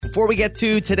Before we get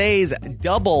to today's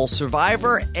double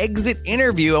Survivor exit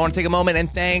interview, I want to take a moment and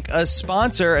thank a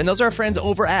sponsor, and those are our friends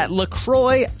over at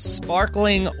LaCroix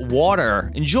Sparkling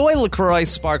Water. Enjoy LaCroix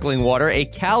Sparkling Water, a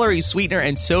calorie sweetener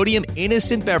and sodium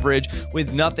innocent beverage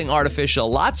with nothing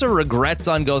artificial. Lots of regrets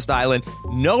on Ghost Island.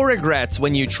 No regrets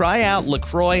when you try out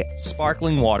LaCroix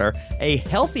Sparkling Water, a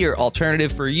healthier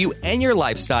alternative for you and your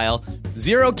lifestyle.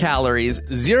 0 calories,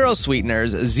 0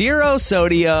 sweeteners, 0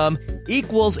 sodium,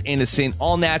 equals innocent,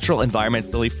 all natural,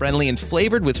 environmentally friendly, and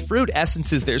flavored with fruit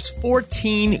essences. There's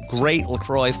 14 great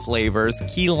LaCroix flavors.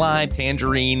 Key lime,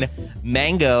 tangerine,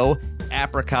 mango,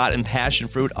 apricot, and passion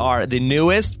fruit are the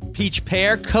newest. Peach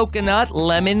pear, coconut,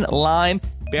 lemon, lime,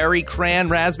 berry, cran,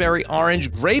 raspberry, orange,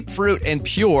 grapefruit, and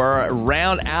pure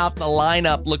round out the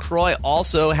lineup. LaCroix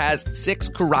also has 6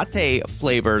 karate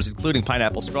flavors, including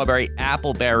pineapple, strawberry,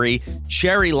 appleberry,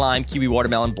 cherry lime, kiwi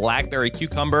watermelon, blackberry,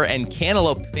 cucumber, and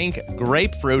cantaloupe pink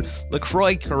grapefruit.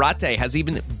 LaCroix Karate has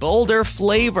even bolder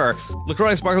flavor.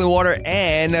 LaCroix Sparkling Water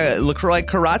and LaCroix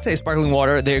Karate Sparkling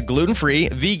Water, they're gluten-free,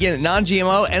 vegan,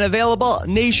 non-GMO, and available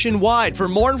nationwide. For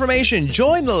more information,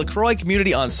 join the LaCroix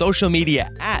community on social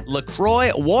media at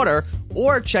LaCroix Water,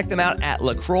 or check them out at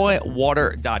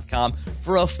lacroixwater.com.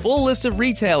 For a full list of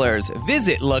retailers,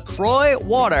 visit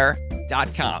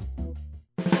lacroixwater.com.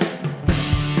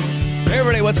 Hey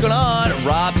everybody, what's going on?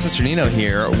 Rob Cesternino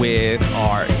here with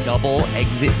our double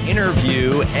exit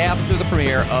interview after the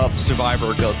premiere of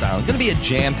Survivor Ghost Island. Going to be a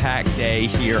jam-packed day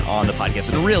here on the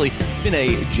podcast. And really been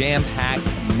a jam-packed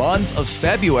month of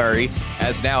February,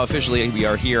 as now officially we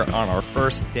are here on our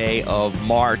first day of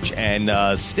March,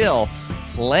 and still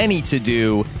plenty to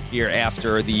do here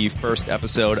after the first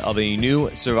episode of a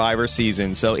new Survivor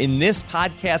season. So in this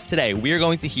podcast today, we are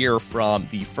going to hear from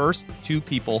the first 2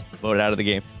 people voted out of the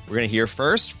game. We're going to hear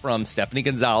first from Stephanie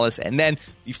Gonzalez, and then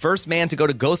the first man to go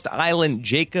to Ghost Island,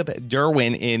 Jacob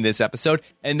Derwin, in this episode.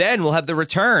 And then we'll have the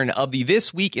return of the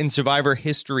This Week in Survivor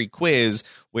History quiz,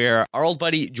 where our old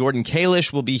buddy Jordan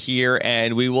Kalish will be here,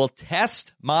 and we will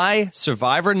test my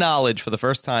Survivor knowledge for the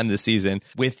first time this season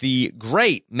with the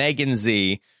great Megan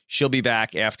Z. She'll be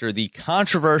back after the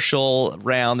controversial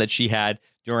round that she had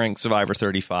during Survivor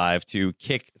 35 to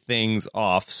kick things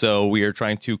off. So we are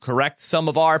trying to correct some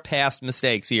of our past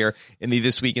mistakes here in the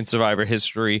This Week in Survivor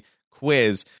History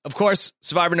quiz. Of course,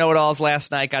 Survivor Know-It-Alls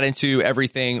last night got into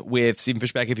everything with Stephen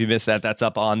Fishbach. If you missed that, that's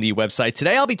up on the website.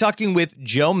 Today, I'll be talking with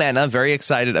Joe Menna. Very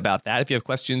excited about that. If you have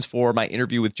questions for my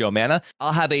interview with Joe Menna,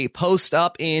 I'll have a post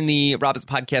up in the Rob's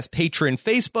Podcast Patreon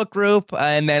Facebook group.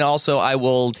 And then also I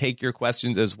will take your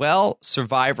questions as well.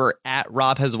 Survivor at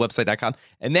robhasawebsite.com.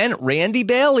 And then Randy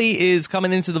Bailey is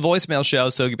coming into the voicemail show.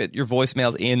 So you get your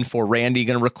voicemails in for Randy.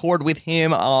 Going to record with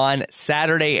him on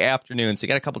Saturday afternoon. So you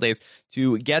got a couple days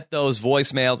to get those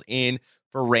voicemails in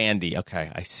for Randy.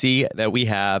 Okay, I see that we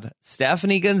have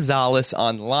Stephanie Gonzalez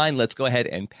on the line. Let's go ahead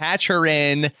and patch her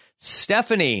in.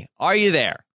 Stephanie, are you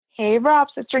there? Hey, Rob,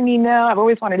 Cesternino. I've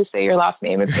always wanted to say your last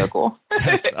name. It's so cool.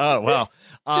 Yes. Oh, well,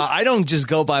 I don't just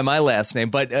go by my last name,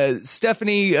 but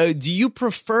Stephanie, do you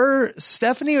prefer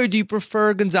Stephanie or do you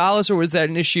prefer Gonzalez, or was that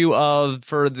an issue of,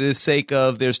 for the sake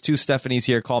of there's 2 Stephanies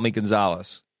here, call me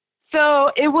Gonzalez?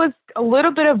 So it was a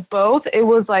little bit of both. It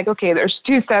was like, okay, there's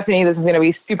 2 Stephanie. This is going to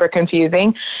be super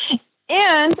confusing.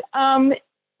 And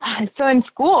so in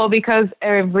school, because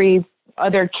every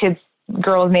other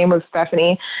girl's name was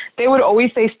Stephanie, they would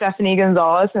always say Stephanie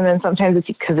Gonzalez. And then sometimes it's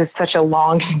because it's such a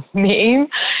long name,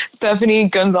 Stephanie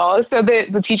Gonzalez. So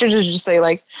the teachers would just say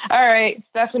like, all right,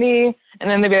 Stephanie. And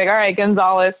then they'd be like, all right,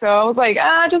 Gonzalez. So I was like,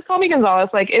 just call me Gonzalez.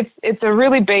 Like, it's a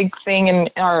really big thing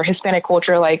in our Hispanic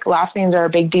culture. Like, last names are a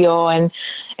big deal, and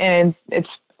it's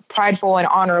prideful and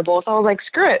honorable. So I was like,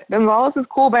 screw it. Gonzalez is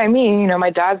cool by me. You know,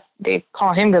 my dad, they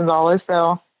call him Gonzalez.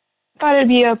 So I thought it'd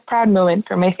be a proud moment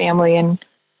for my family. And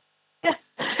yeah.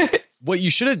 What you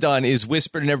should have done is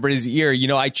whispered in everybody's ear, you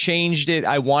know, I changed it.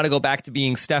 I want to go back to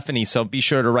being Stephanie. So be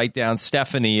sure to write down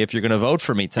Stephanie if you're going to vote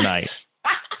for me tonight.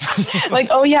 Like,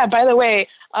 oh yeah, by the way,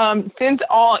 since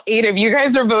all 8 of you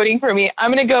guys are voting for me,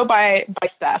 I'm going to go by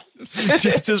Steph.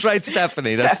 just write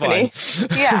Stephanie. That's Stephanie.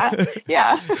 Fine.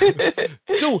 Yeah.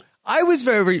 So I was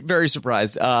very, very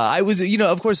surprised. I was, you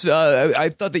know, of course, I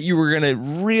thought that you were going to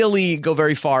really go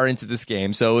very far into this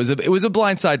game. So it was a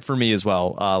blindside for me as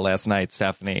well last night,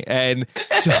 Stephanie. And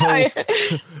so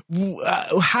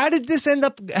how did this end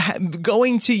up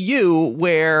going to you,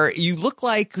 where you look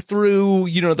like through,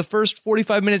 you know, the first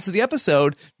 45 minutes of the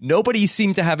episode, nobody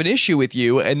seemed to have an issue with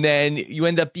you. And then you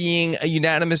end up being a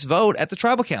unanimous vote at the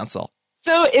tribal council.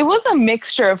 So it was a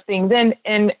mixture of things.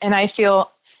 And I feel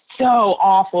so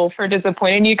awful for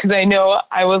disappointing you because I know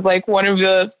I was like one of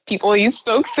the people you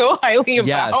spoke so highly about.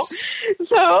 Yes.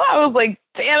 So I was like,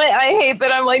 damn it, I hate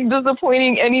that I'm like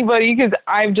disappointing anybody because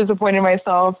I've disappointed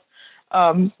myself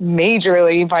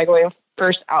majorly by going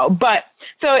first out. But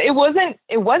so it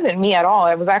wasn't me at all.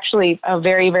 It was actually a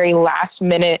very, very last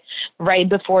minute, right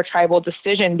before tribal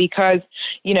decision because,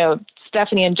 you know,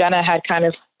 Stephanie and Jenna had kind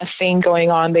of a thing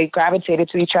going on. They gravitated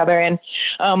to each other, and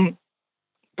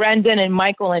Brendan and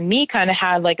Michael and me kind of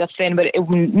had like a thing, but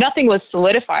nothing was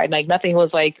solidified. Like nothing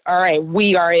was like, all right,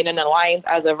 we are in an alliance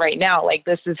as of right now. Like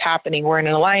this is happening. We're in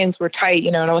an alliance. We're tight, you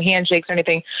know, no handshakes or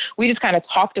anything. We just kind of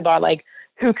talked about like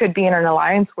who could be in an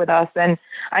alliance with us. And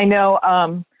I know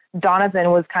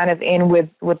Donathan was kind of in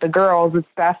with the girls, with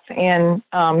Steph and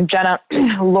Jenna.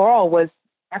 Laurel was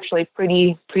actually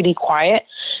pretty quiet.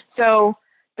 So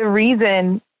the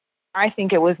reason I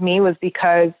think it was me was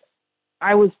because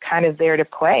I was kind of there to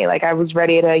play. Like I was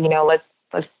ready to, you know,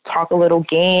 let's talk a little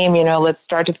game, you know, let's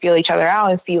start to feel each other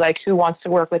out and see like who wants to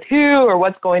work with who or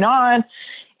what's going on.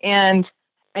 And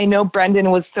I know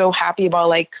Brendan was so happy about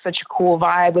like such a cool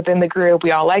vibe within the group.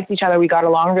 We all liked each other. We got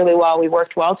along really well. We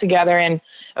worked well together. And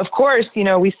of course, you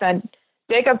know, we sent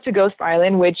Jacob to Ghost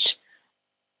Island, which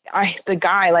I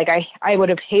would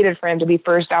have hated for him to be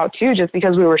first out too, just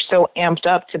because we were so amped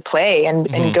up to play and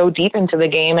go deep into the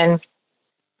game.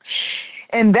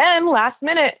 And then last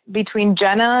minute between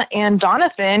Jenna and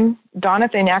Donathan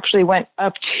actually went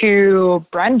up to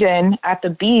Brendan at the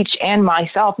beach and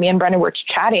myself. Me and Brendan were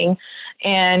chatting,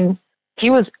 and he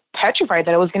was petrified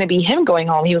that it was going to be him going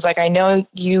home. He was like, I know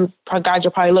you guys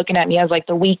are probably looking at me as like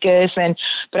the weakest,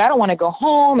 but I don't want to go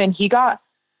home. And he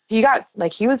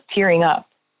was tearing up.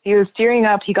 He was tearing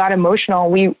up. He got emotional.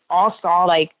 We all saw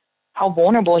like how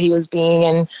vulnerable he was being.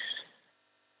 And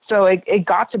so it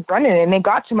got to Brendan and it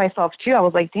got to myself too. I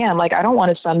was like, damn, like, I don't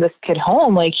want to send this kid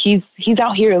home. Like he's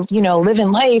out here, you know,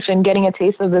 living life and getting a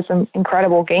taste of this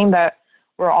incredible game that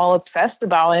we're all obsessed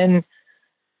about. And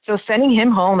so sending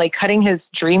him home, like cutting his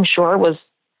dream short was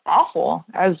awful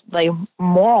as like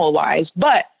moral wise,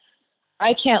 but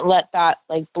I can't let that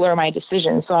like blur my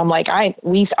decision. So I'm like,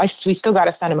 we still got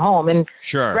to send him home. And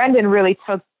sure. Brendan really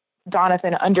took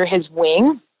Donathan under his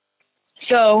wing.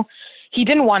 So he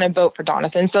didn't want to vote for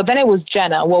Donathan. So then it was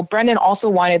Jenna. Well, Brendan also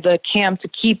wanted the camp to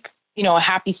keep, you know,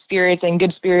 happy spirits and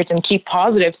good spirits and keep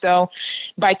positive. So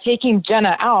by taking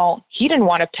Jenna out, he didn't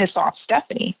want to piss off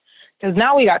Stephanie because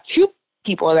now we got two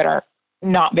people that are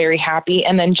not very happy.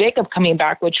 And then Jacob coming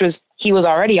back, he was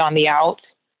already on the out.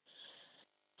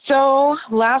 So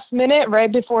last minute,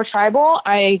 right before tribal,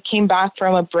 I came back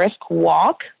from a brisk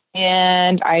walk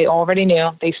and I already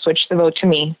knew they switched the vote to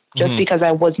me just because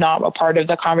I was not a part of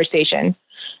the conversation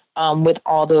with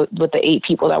the 8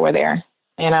 people that were there.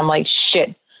 And I'm like,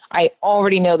 shit, I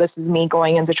already know this is me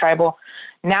going into tribal.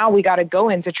 Now we got to go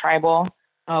into tribal.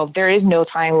 Oh, there is no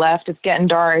time left. It's getting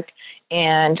dark.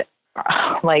 And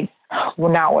well,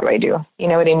 now what do I do? You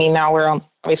know what I mean? Now we're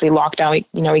obviously locked down.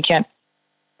 We can't.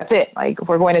 That's it. Like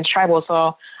we're going to tribal.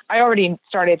 So I already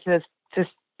started to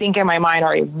think in my mind,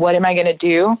 all right, what am I going to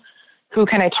do? Who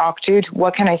can I talk to?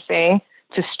 What can I say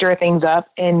to stir things up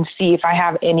and see if I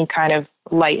have any kind of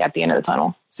light at the end of the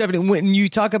tunnel? Stephanie, when you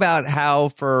talk about how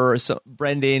for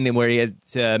Brendan and where he had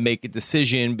to make a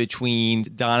decision between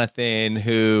Donathan,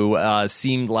 who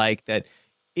seemed like that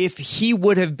if he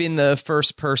would have been the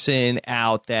first person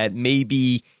out, that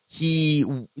maybe he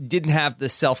didn't have the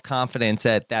self-confidence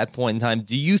at that point in time.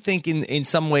 Do you think in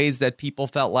some ways that people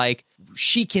felt like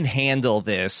she can handle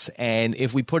this, and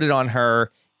if we put it on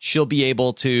her, she'll be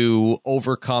able to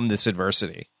overcome this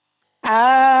adversity?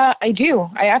 I do.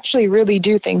 I actually really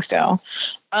do think so.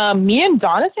 Me and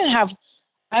Donathan have,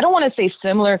 I don't want to say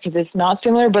similar because it's not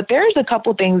similar, but there's a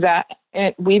couple things that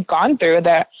we've gone through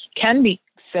that can be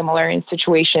similar in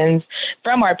situations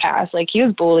from our past. Like he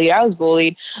was bullied. I was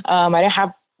bullied. I didn't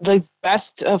have the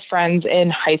best of friends in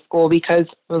high school because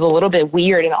it was a little bit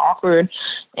weird and awkward.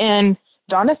 And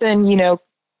Donathan, you know,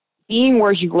 being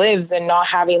where he lives and not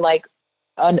having like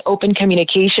an open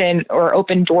communication or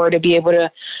open door to be able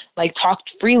to like talk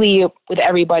freely with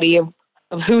everybody of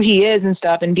who he is and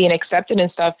stuff and being accepted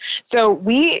and stuff. So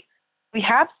we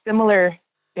have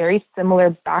very similar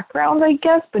backgrounds, I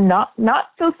guess, but not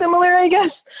so similar, I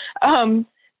guess.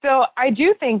 So I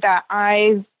do think that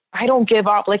I don't give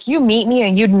up. Like you meet me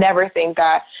and you'd never think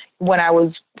that when I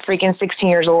was freaking 16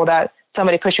 years old that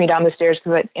somebody pushed me down the stairs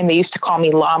and they used to call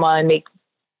me llama and make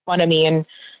fun of me and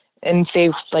say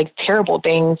like terrible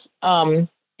things.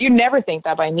 You never think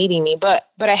that by meeting me, but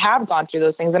I have gone through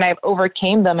those things and I've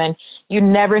overcame them. And you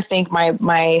never think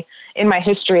in my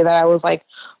history that I was like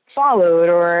followed,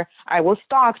 or I was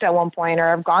stalked at one point, or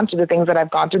I've gone through the things that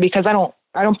I've gone through, because I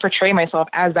don't portray myself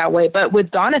as that way. But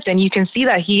with Donathan, you can see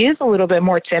that he is a little bit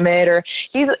more timid, or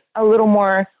he's a little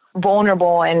more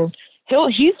vulnerable, and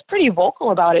he's pretty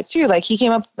vocal about it too. Like, he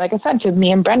came up, like I said, to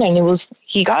me and Brendan.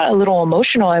 He got a little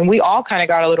emotional, and we all kind of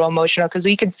got a little emotional, because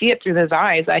we could see it through his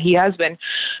eyes that he has been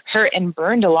hurt and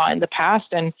burned a lot in the past.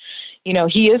 And, you know,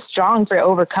 he is strong for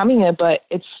overcoming it, but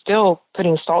it's still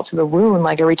putting salt to the wound,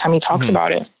 like, every time he talks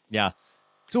about it. Yeah.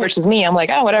 So, versus me, I'm like,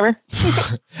 oh, whatever.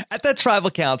 At that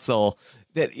tribal council,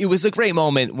 that it was a great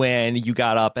moment when you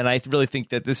got up, and I really think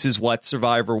that this is what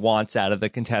Survivor wants out of the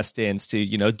contestants, to,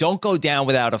 you know, don't go down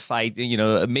without a fight, you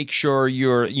know, make sure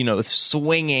you're, you know,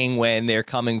 swinging when they're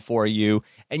coming for you.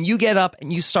 And you get up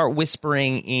and you start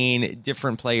whispering in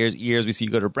different players' ears. We see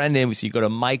you go to Brendan, we see you go to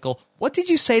Michael. What did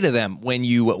you say to them when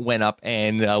you went up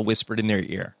and whispered in their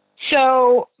ear?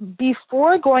 So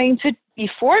before going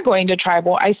to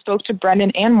tribal, I spoke to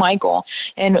Brendan and Michael,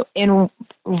 and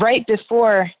right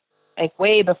before, like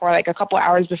way before, like a couple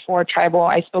hours before tribal,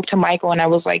 I spoke to Michael, and I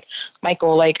was like,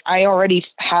 Michael, like, I already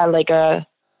had like a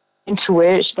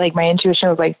intuition, like my intuition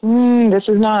was like, this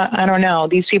is not, I don't know.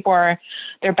 These people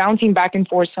they're bouncing back and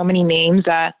forth so many names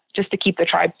that just to keep the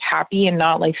tribe happy and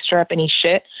not like stir up any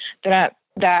shit, that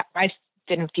I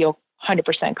didn't feel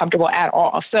 100% comfortable at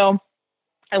all. So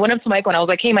I went up to Michael and I was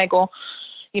like, hey, Michael,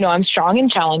 you know, I'm strong in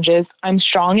challenges. I'm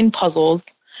strong in puzzles.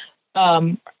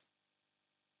 I'm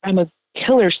a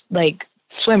killer, like,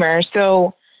 swimmer.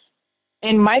 So,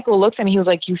 and Michael looks at me, he was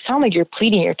like, you sound like you're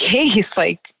pleading your case.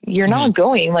 Like, you're not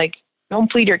going, like, don't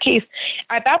plead your case.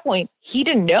 At that point, he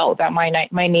didn't know that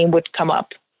my name would come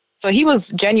up. So he was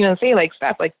genuinely saying, like,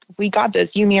 Steph, like, we got this.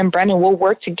 You, me, and Brendan will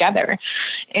work together.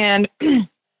 And,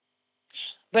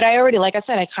 but I already, like I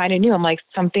said, I kind of knew. I'm like,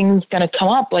 something's going to come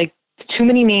up. Like, too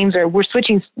many names, or we're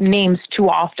switching names too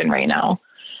often right now.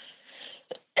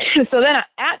 So then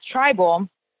at tribal,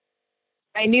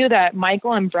 I knew that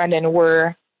Michael and Brendan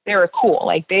were cool.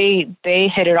 Like, they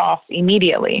hit it off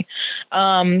immediately.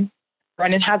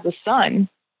 Brendan has a son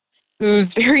who's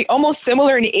almost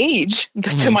similar in age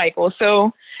to Michael.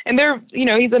 So, and they're, you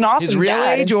know, he's an awesome his real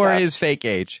dad age or his fake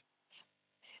age?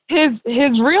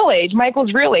 His real age,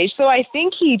 Michael's real age. So I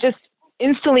think he just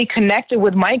instantly connected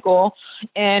with Michael,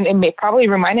 and it may probably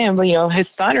reminded him of, you know, his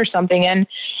son or something.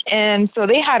 And so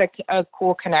they had a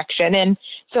cool connection. And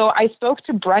so I spoke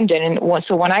to Brendan. And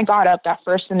so when I got up, that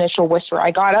first initial whisper, I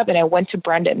got up and I went to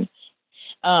Brendan.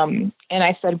 And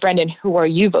I said, Brendan, who are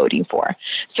you voting for?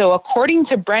 So according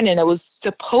to Brendan, it was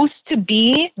supposed to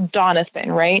be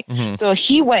Donathan, right? So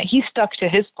he stuck to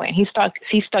his plan. He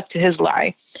stuck to his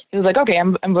lie. He was like, okay,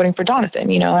 I'm voting for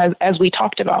Donathan, you know, as we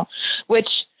talked about, which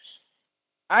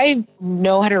I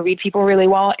know how to read people really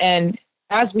well. And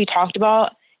as we talked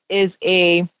about, is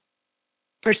a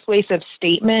persuasive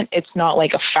statement. It's not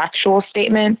like a factual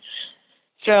statement.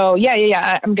 So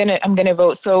yeah, I'm gonna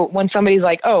vote. So when somebody's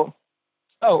like, I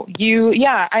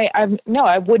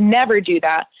would never do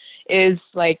that, is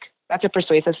like, that's a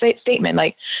persuasive statement.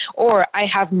 Like, or I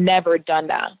have never done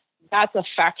that. That's a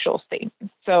factual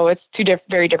statement. So it's two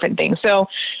very different things. So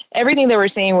everything they were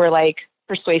saying were like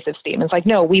persuasive statements. Like,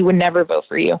 no, we would never vote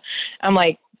for you. I'm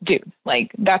like, dude,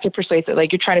 like, that's a persuasive,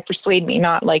 like, you're trying to persuade me,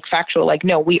 not like factual. Like,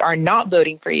 no, we are not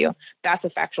voting for you. That's a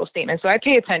factual statement. So I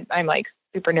pay attention. I'm like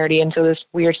super nerdy into this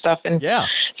weird stuff. And yeah.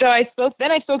 So I spoke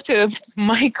to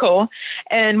Michael,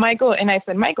 and I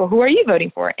said, Michael, who are you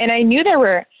voting for? And I knew they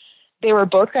were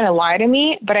both going to lie to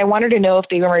me, but I wanted to know if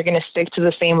they were going to stick to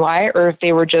the same lie, or if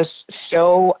they were just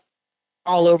so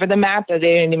all over the map that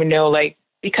they didn't even know, like,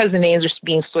 because the names are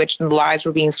being switched and the lies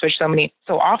were being switched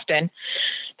so often,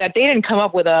 that they didn't come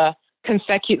up with a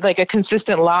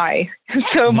consistent lie.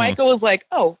 So Michael was like,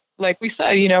 oh, like we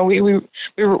said, you know,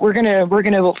 we're gonna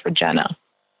vote for Jenna.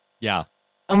 Yeah.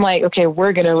 I'm like, okay,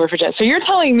 we're gonna vote for Jenna. So you're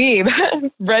telling me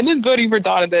that Brendan's voting for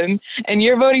Donathan and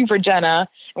you're voting for Jenna,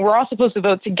 and we're all supposed to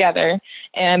vote together,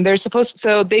 and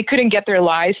so they couldn't get their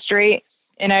lies straight.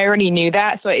 And I already knew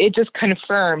that. So it just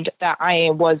confirmed that I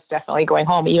was definitely going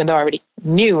home, even though I already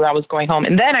knew I was going home.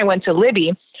 And then I went to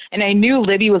Libby, and I knew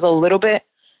Libby was a little bit,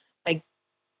 like,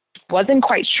 wasn't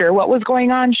quite sure what was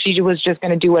going on. She was just going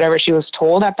to do whatever she was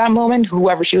told at that moment,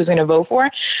 whoever she was going to vote for.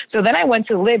 So then I went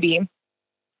to Libby,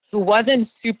 who wasn't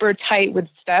super tight with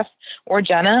Steph or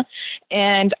Jenna.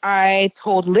 And I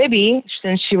told Libby,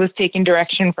 since she was taking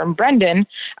direction from Brendan,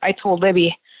 I told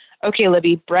Libby, okay,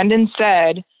 Libby, Brendan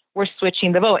said we're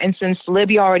switching the vote. And since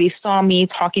Libby already saw me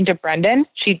talking to Brendan,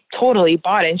 she totally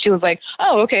bought it. And she was like,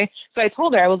 oh, okay. So I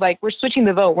told her, I was like, we're switching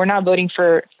the vote. We're not voting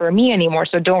for me anymore.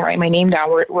 So don't write my name down.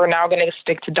 We're now going to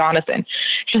stick to Donathan.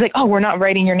 She's like, oh, we're not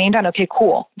writing your name down. Okay,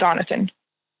 cool. Donathan.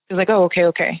 She was like, oh,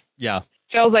 okay. Yeah.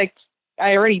 So I was like,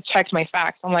 I already checked my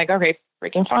facts. I'm like, okay,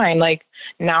 freaking fine. Like,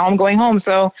 now I'm going home.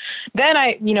 So then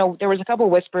there was a couple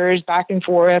whispers back and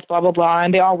forth, blah, blah, blah.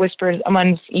 And they all whispered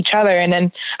amongst each other. And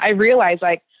then I realized,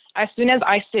 like, as soon as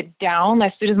I sit down,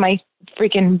 as soon as my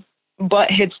freaking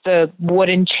butt hits the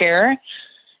wooden chair,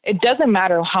 it doesn't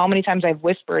matter how many times I've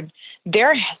whispered.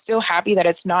 They're still happy that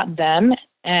it's not them.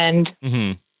 And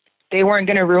they weren't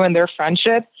going to ruin their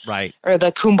friendship. Right. Or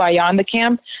the kumbaya in the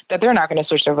camp, that they're not going to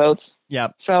switch their votes.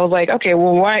 Yep. So I was like, okay,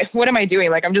 well, what am I doing?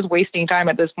 Like, I'm just wasting time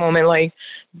at this moment. Like,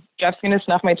 Jeff's going to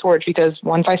snuff my torch because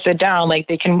once I sit down, like,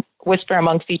 they can whisper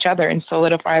amongst each other and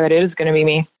solidify that it is going to be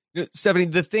me. Stephanie,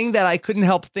 the thing that I couldn't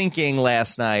help thinking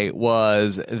last night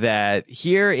was that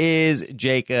here is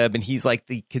Jacob, and he's like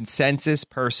the consensus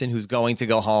person who's going to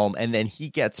go home, and then he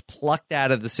gets plucked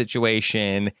out of the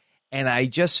situation. And I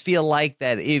just feel like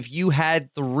that if you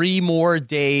had 3 more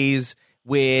days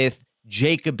with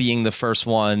Jacob being the first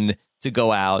one to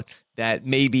go out, that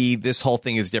maybe this whole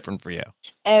thing is different for you.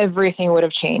 Everything would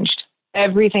have changed.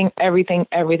 Everything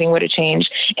would have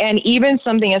changed. And even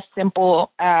something as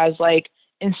simple as, like,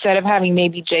 instead of having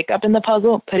maybe Jacob in the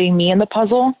puzzle, putting me in the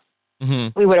puzzle,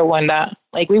 we would have won that.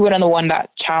 Like, we would have won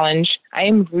that challenge. I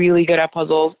am really good at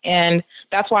puzzles. And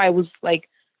that's why I was, like,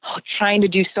 trying to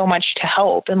do so much to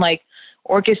help and, like,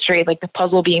 orchestrate, like, the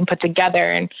puzzle being put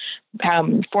together and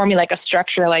forming, like, a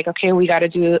structure. Like, okay, we got to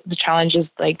do the challenges.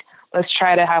 Like, let's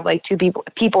try to have, like, 2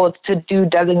 people to do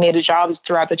designated jobs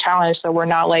throughout the challenge, so we're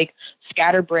not, like,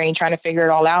 scatterbrained trying to figure it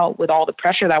all out with all the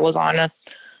pressure that was on.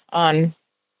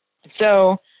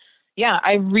 So, yeah,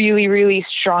 I really, really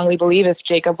strongly believe if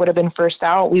Jacob would have been first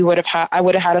out, I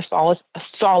would have had a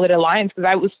solid alliance, because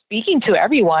I was speaking to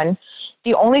everyone.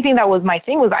 The only thing that was my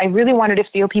thing was I really wanted to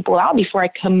feel people out before I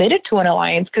committed to an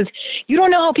alliance, because you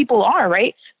don't know how people are,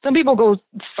 right? Some people go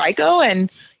psycho and,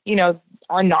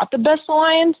 are not the best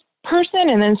alliance person,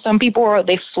 and then some people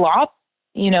they flop,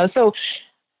 so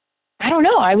I don't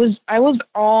know. I was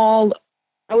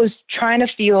trying to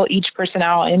feel each person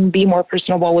out and be more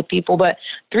personable with people, but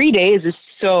 3 days is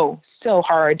so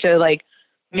hard to, like,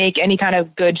 make any kind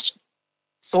of good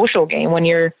social game when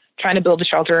you're trying to build a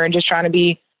shelter and just trying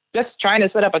to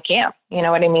set up a camp. You know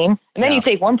what I mean? And then you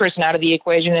take one person out of the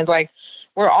equation, and it's like,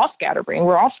 we're all scatterbrained.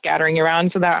 We're all scattering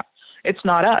around so that it's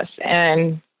not us.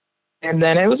 And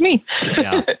then it was me.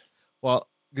 Yeah. Well,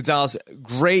 Gonzalez,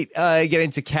 great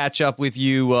getting to catch up with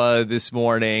you this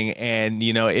morning. And,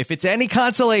 if it's any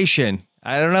consolation,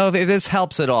 I don't know if this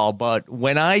helps at all, but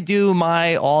when I do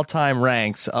my all-time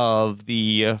ranks of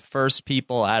the first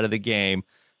people out of the game,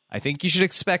 I think you should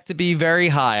expect to be very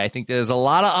high. I think there's a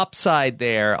lot of upside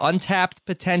there, untapped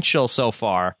potential so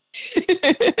far.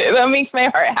 That makes my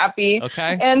heart happy.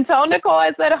 Okay. And tell Nicole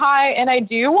I said hi, and I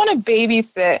do want to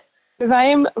babysit, because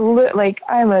I'm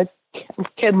a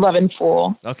kid-loving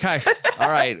fool. Okay. All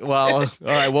right. Well,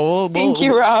 Well, thank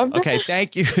you, Rob. Okay.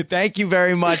 Thank you. Thank you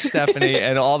very much, Stephanie,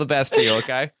 and all the best to you.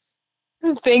 Okay.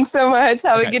 Thanks so much.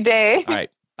 Have a good day. All right.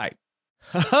 Bye.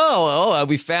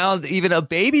 We found even a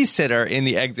babysitter in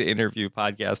the Exit Interview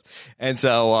podcast. And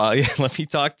so let me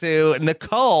talk to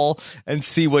Nicole and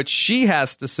see what she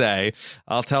has to say.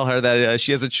 I'll tell her that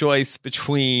she has a choice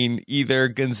between either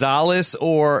Gonzalez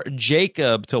or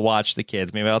Jacob to watch the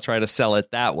kids. Maybe I'll try to sell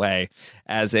it that way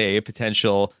as a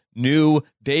potential new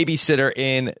babysitter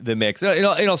in the mix. In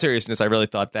all seriousness, I really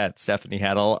thought that Stephanie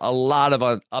had a lot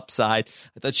of upside.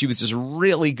 I thought she was just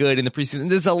really good in the preseason.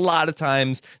 There's a lot of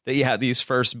times that you have these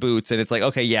first boots and it's like,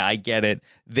 okay, yeah, I get it.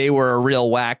 They were a real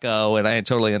wacko, and I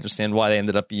totally understand why they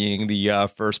ended up being the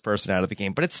first person out of the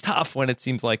game. But it's tough when it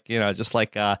seems like, just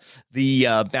like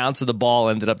the bounce of the ball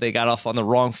ended up, they got off on the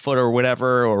wrong foot or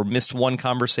whatever, or missed one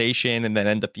conversation and then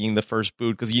end up being the first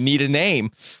boot, because you need a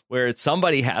name where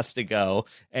somebody has to go.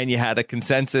 And you had a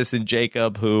consensus in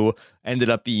Jacob, who ended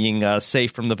up being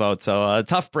safe from the vote. So a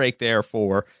tough break there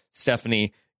for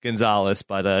Stephanie Gonzalez,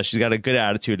 but she's got a good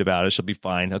attitude about it. She'll be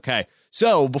fine. Okay.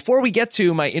 So before we get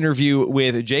to my interview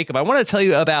with Jacob, I want to tell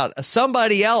you about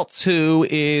somebody else who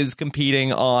is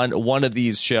competing on one of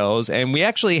these shows. And we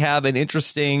actually have an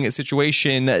interesting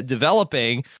situation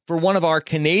developing for one of our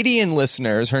Canadian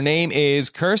listeners. Her name is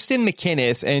Kirsten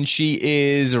McInnes, and she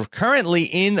is currently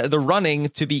in the running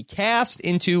to be cast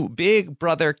into Big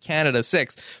Brother Canada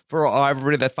 6. For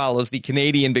everybody that follows the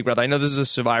Canadian Big Brother, I know this is a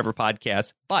Survivor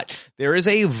podcast, but there is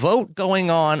a vote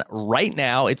going on right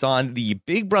now. It's on the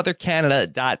Big Brother Canada.ca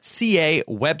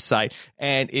website.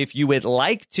 And if you would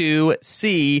like to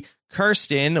see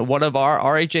Kirsten, one of our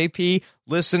RHAP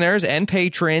listeners and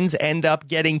patrons, end up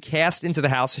getting cast into the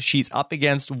house. She's up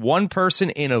against one person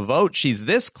in a vote. She's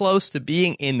this close to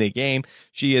being in the game.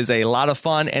 She is a lot of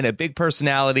fun and a big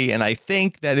personality, and I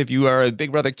think that if you are a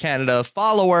Big Brother Canada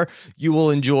follower, you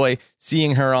will enjoy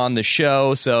seeing her on the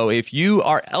show. So if you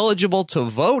are eligible to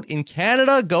vote in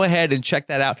Canada, go ahead and check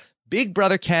that out.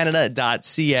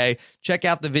 BigBrotherCanada.ca. Check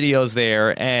out the videos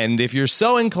there, and if you're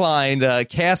so inclined,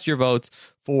 cast your votes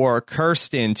for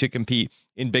Kirsten to compete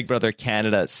in Big Brother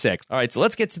Canada 6. All right, so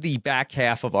let's get to the back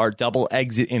half of our double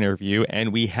exit interview,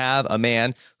 and we have a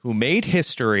man who made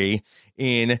history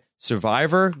in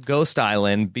Survivor Ghost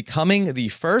Island, becoming the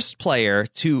first player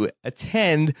to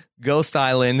attend Ghost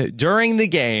Island during the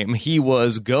game. He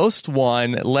was Ghost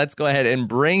 1. Let's go ahead and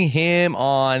bring him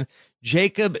on.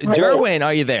 Jacob Derwin,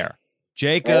 are you there?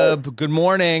 Jacob, good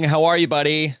morning. How are you,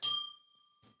 buddy?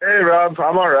 Hey, Rob.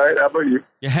 I'm all right. How about you?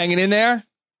 You hanging in there?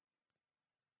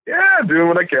 Yeah, doing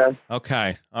what I can.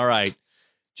 Okay. All right.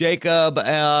 Jacob,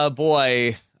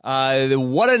 boy,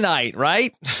 what a night,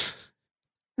 right?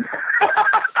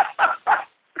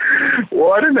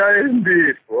 What a night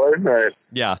indeed. What a night.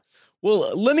 Yeah.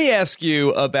 Well, let me ask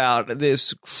you about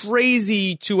this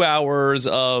crazy 2 hours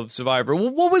of Survivor.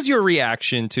 What was your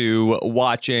reaction to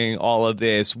watching all of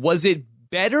this? Was it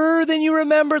better than you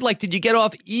remembered? Like, did you get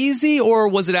off easy, or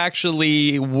was it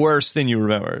actually worse than you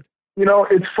remembered? You know,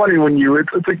 it's funny when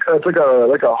it's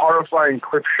like a horrifying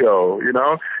clip show, you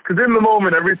know? Because in the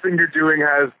moment, everything you're doing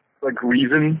has, like,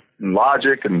 reason and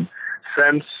logic and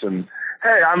sense. And,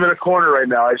 hey, I'm in a corner right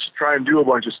now. I should try and do a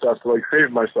bunch of stuff to, like,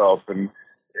 save myself. And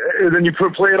then you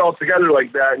play it all together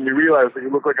like that, and you realize that you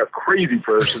look like a crazy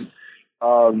person.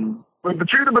 But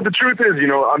the truth is, you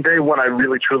know, on day one, I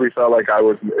really truly felt like I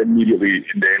was immediately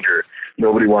in danger.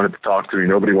 Nobody wanted to talk to me.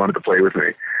 Nobody wanted to play with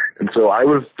me. And so I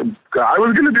was going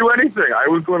to do anything. I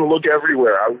was going to look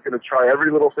everywhere. I was going to try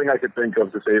every little thing I could think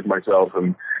of to save myself.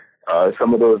 And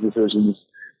some of those decisions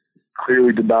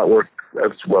clearly did not work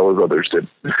as well as others did.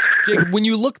 Jake, when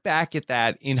you look back at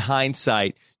that in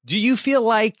hindsight, do you feel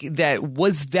like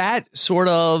was that sort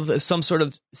of some sort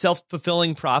of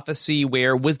self-fulfilling prophecy,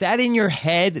 where was that in your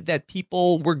head that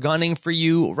people were gunning for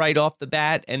you right off the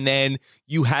bat, and then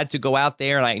you had to go out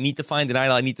there and I need to find an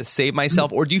idol, I need to save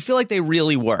myself? Or do you feel like they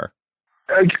really were?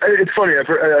 It's funny. I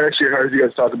actually heard you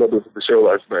guys talk about this at the show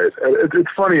last night. It's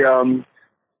funny.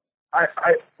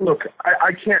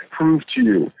 I can't prove to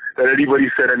you that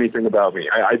anybody said anything about me.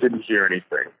 I didn't hear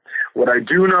anything. What I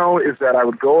do know is that I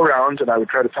would go around and I would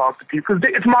try to talk to people,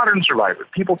 because it's modern Survivor.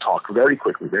 People talk very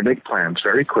quickly. They make plans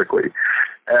very quickly.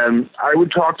 And I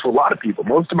would talk to a lot of people.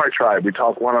 Most of my tribe, we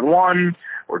talk one-on-one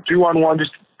or two-on-one,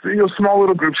 just, you know, small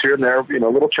little groups here and there, you know,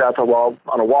 little chats while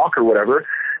on a walk or whatever.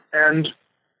 And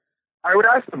I would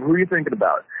ask them, who are you thinking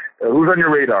about? Who's on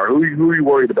your radar? Who are you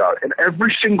worried about? And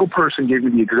every single person gave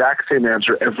me the exact same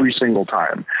answer every single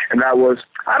time. And that was,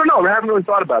 I don't know, I haven't really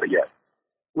thought about it yet.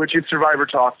 Which is Survivor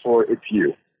talk for, it's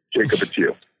you, Jacob, it's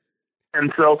you.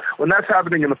 And so when that's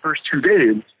happening in the first 2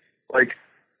 days, like,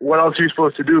 what else are you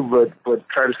supposed to do but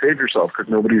try to save yourself, because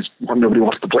nobody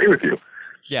wants to play with you.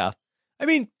 Yeah. I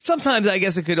mean, sometimes I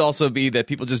guess it could also be that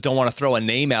people just don't want to throw a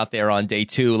name out there on day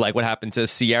 2, like what happened to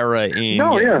Sierra in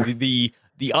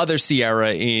the other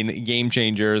Sierra in Game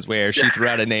Changers, where she threw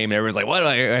out a name and everyone's like, what?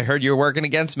 I heard you're working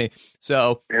against me.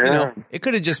 So, you know, it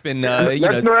could have just been,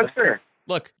 that's fair.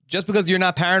 Look, just because you're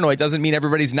not paranoid doesn't mean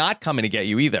everybody's not coming to get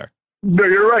you either. No,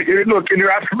 you're right. Look, and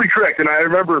you're absolutely correct. And I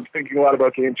remember thinking a lot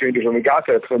about Game Changers when we got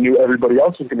there, because I knew everybody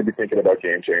else was going to be thinking about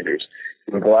Game Changers.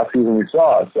 You know, the last season we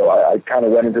saw. So I kind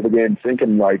of went into the game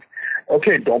thinking, like,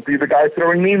 okay, don't be the guy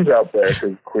throwing memes out there,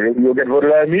 because clearly you'll get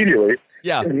voted out immediately.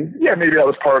 Yeah. And yeah, maybe that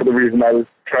was part of the reason I was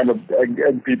trying to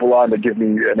egg people on to give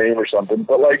me a name or something.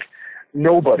 But, like,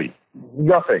 nobody,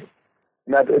 nothing.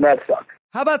 And that sucks.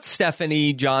 How about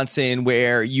Stephanie Johnson,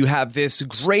 where you have this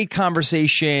great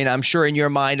conversation, I'm sure in your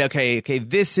mind, okay,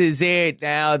 this is it.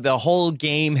 Now the whole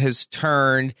game has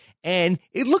turned. And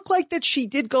it looked like that she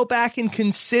did go back and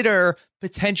consider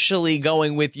potentially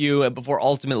going with you before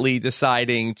ultimately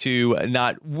deciding to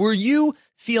not. Were you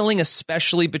feeling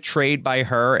especially betrayed by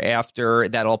her after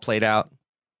that all played out?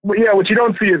 Well, yeah, what you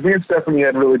don't see is me and Stephanie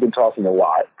had really been talking a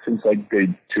lot since, like, day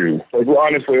 2. Like, well,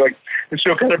 honestly, like, the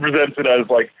show kind of presents it as,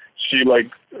 like, she like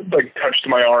touched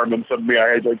my arm and suddenly I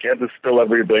had to spill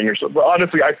everything or something. But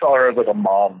honestly, I saw her as like a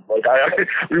mom. Like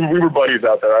we were buddies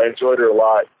out there. I enjoyed her a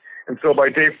lot. And so by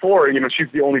day 4, you know,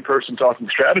 she's the only person talking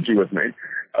strategy with me.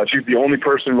 She's the only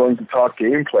person willing to talk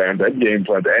game plans,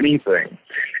 anything.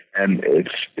 And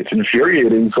it's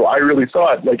infuriating. So I really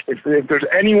thought, like, if there's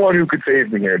anyone who could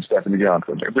save me here, it's Stephanie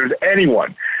Johnson. If there's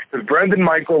anyone, Because Brendan,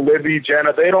 Michael, Libby,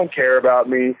 Jenna, they don't care about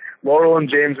me. Laurel and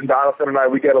James and Donathan and I,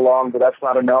 we get along, but that's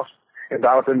not enough. And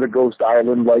Donathan's at Ghost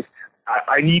Island. Like,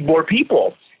 I need more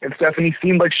people. And Stephanie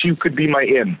seemed like she could be my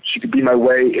in. She could be my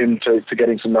way into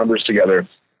getting some numbers together.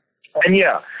 And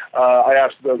I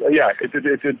asked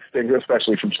it did sting,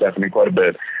 especially from Stephanie, quite a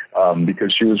bit,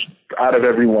 because she was, out of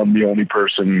everyone, the only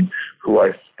person who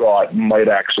I thought might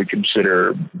actually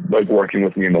consider like working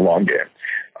with me in the long game.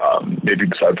 Maybe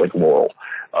besides like Laurel.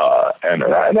 And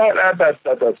that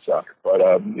does suck. But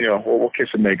we'll kiss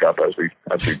and make up as we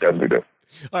do.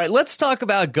 All right, let's talk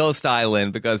about Ghost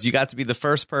Island, because you got to be the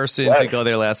first person to go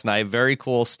there last night. Very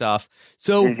cool stuff.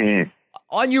 So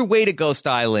on your way to Ghost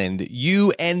Island,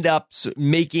 you end up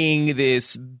making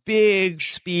this big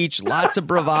speech, lots of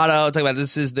bravado, talking about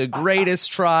this is the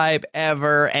greatest tribe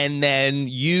ever. And then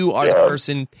you are the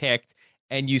person picked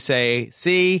and you say,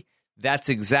 see, that's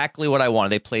exactly what I wanted.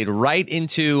 They played right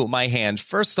into my hand.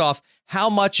 First off, how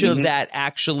much of that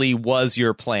actually was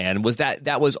your plan? Was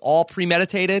that was all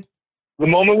premeditated? The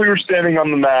moment we were standing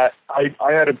on the mat, I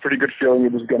had a pretty good feeling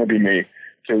it was going to be me,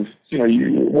 because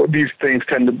these things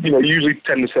tend to usually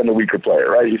tend to send a weaker player,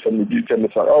 right? You tend to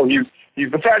say, he's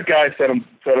the fat guy, send him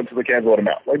to the cans, let him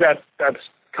out. Like that's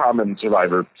common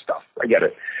Survivor stuff. I get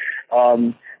it.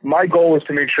 My goal was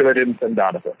to make sure they didn't send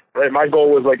Donathan. Right? My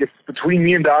goal was like, if between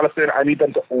me and Donathan, I need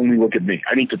them to only look at me.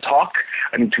 I need to talk.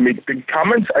 I need to make big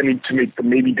comments. I need to make them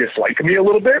maybe dislike me a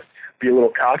little bit, be a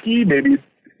little cocky. Maybe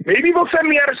they'll send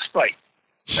me out of spite.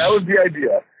 That was the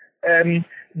idea. And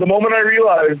the moment I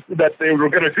realized that they were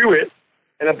going to do it,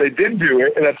 and that they did do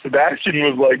it, and that Sebastian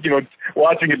was like,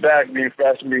 watching it back,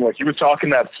 Sebastian being like, he was talking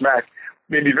that smack,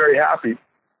 made me very happy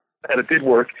that it did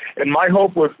work. And my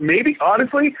hope was maybe if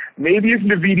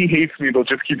Navidi hates me, they'll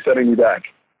just keep sending me back.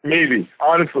 Maybe.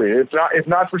 Honestly. If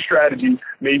not for strategy,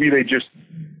 maybe they just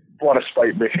want to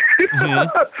spite me.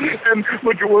 And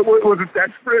look, was it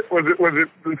desperate? Was it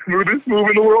the smoothest move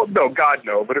in the world? No, God,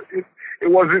 no. But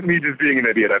it wasn't me just being an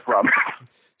idiot, I promise.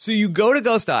 So you go to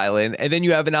Ghost Island, and then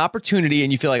you have an opportunity,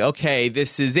 and you feel like, okay,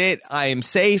 this is it. I am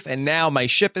safe, and now my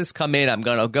ship has come in. I'm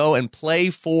going to go and play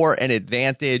for an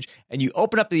advantage. And you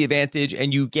open up the advantage,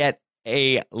 and you get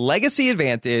a legacy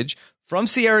advantage from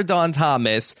Sierra Dawn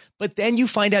Thomas, but then you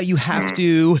find out you have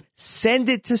to send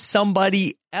it to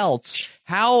somebody else.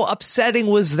 How upsetting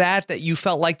was that you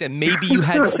felt like that maybe you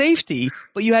had safety,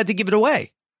 but you had to give it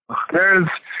away?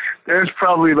 There's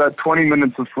probably about 20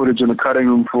 minutes of footage in the cutting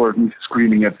room floor of me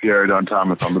screaming at Sierra Dawn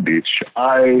Thomas on the beach.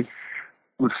 I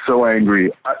was so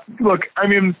angry. I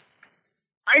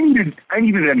needed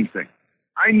anything.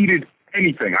 I needed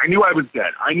anything. I knew I was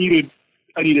dead. I needed,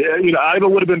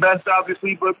 Idol would have been best,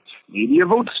 obviously, but maybe a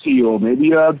vote steal, maybe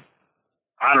like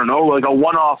a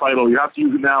one-off Idol. You have to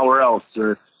use it now or else,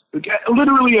 or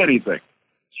literally anything.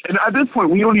 And at this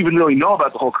point, we don't even really know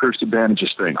about the whole cursed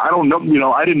advantages thing. I don't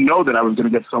know, I didn't know that I was going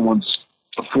to get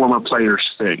a former player's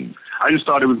thing. I just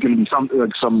thought it was going to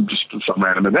be some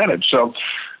random advantage. So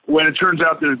when it turns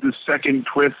out there's this second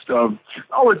twist of,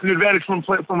 it's an advantage from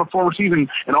a former season,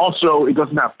 and also it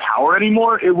doesn't have power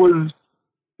anymore, it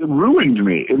ruined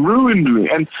me. It ruined me.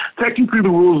 And technically the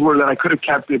rules were that I could have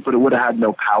kept it, but it would have had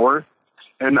no power.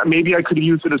 And maybe I could have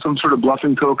used it as some sort of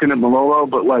bluffing token at Malolo,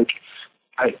 but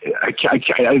I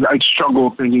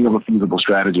struggle thinking of a feasible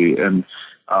strategy, and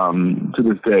to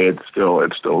this day, it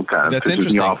still kind of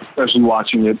pisses me off, especially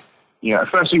watching it. Yeah,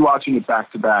 especially watching it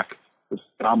back to back with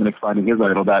Dominic finding his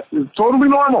idol. That is totally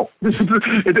normal.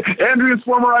 Andrea's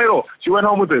former idol. She went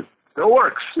home with it. Still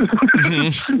works.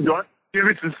 Don't give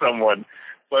it to someone,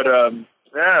 but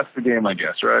that's the game, I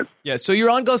guess, right? Yeah, so you're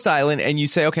on Ghost Island, and you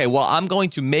say, okay, well, I'm going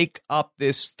to make up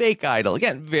this fake idol.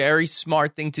 Again, very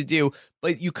smart thing to do.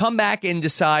 But you come back and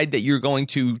decide that you're going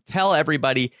to tell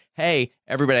everybody, hey,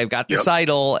 everybody, I've got this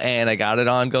idol, and I got it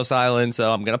on Ghost Island,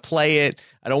 so I'm going to play it.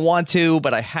 I don't want to,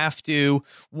 but I have to.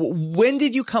 When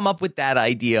did you come up with that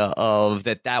idea of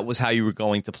that was how you were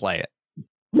going to play it?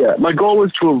 Yeah, my goal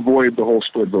was to avoid the whole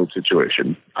split vote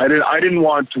situation. I didn't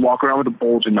want to walk around with a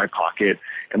bulge in my pocket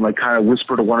and kind of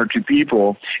whisper to one or two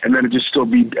people, and then it just still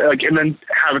be and then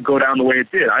have it go down the way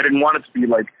it did. I didn't want it to be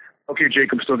like, okay,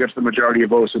 Jacob still gets the majority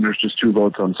of votes and there's just 2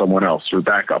 votes on someone else or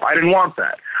backup. I didn't want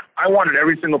that. I wanted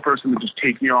every single person to just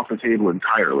take me off the table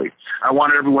entirely. I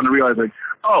wanted everyone to realize,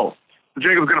 so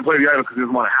Jacob's going to play the idol because he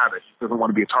doesn't want to have it. He doesn't want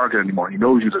to be a target anymore. He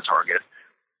knows he's a target.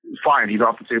 Fine, he's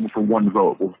off the table for 1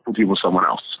 vote. We'll deal with someone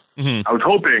else. Mm-hmm. I was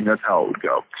hoping that's how it would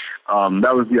go.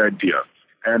 That was the idea.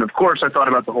 And, of course, I thought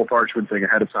about the whole parchment thing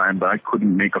ahead of time, but I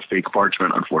couldn't make a fake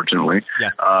parchment, unfortunately. Yeah.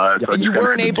 So and you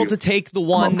weren't able to take the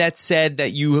one that said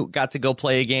that you got to go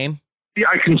play a game? Yeah,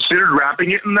 I considered wrapping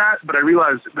it in that, but I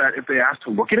realized that if they asked to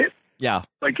look at it, Yeah.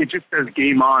 Like, it just says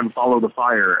game on, follow the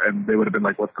fire, and they would have been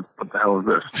like, what the hell is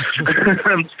this?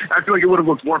 I feel like it would have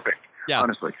looked more fake,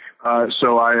 honestly.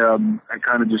 So I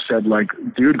kind of just said, like,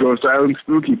 dude, Ghost Island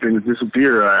spooky, things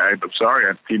disappear. I'm sorry,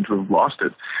 I seem to have lost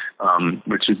it,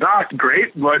 which is not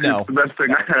great, but it's the best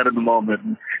thing I had at the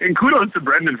moment. And kudos to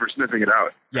Brendan for sniffing it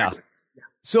out. Yeah.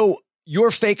 So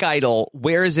your fake idol,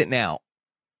 where is it now?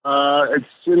 It's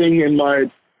sitting in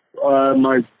my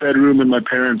bedroom in my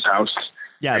parents' house.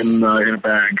 Yes. In a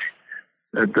bag.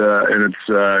 And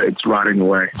it's rotting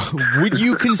away. Would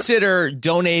you consider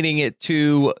donating it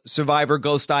to Survivor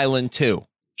Ghost Island 2?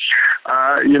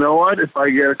 You know what? If I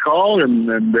get a call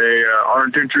and they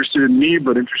aren't interested in me,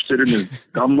 but interested in this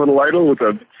dumb little idol with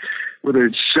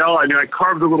a shell. I mean, I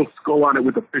carved a little skull on it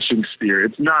with a fishing spear.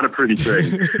 It's not a pretty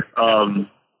thing.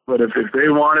 But if they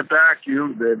want it back,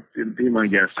 it'd be my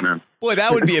guess, man. Boy,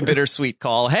 that would be a bittersweet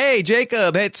call. Hey,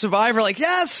 Jacob, hey, Survivor, like,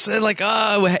 yes. And like,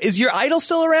 is your idol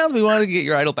still around? We wanted to get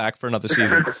your idol back for another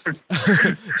season.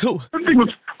 That thing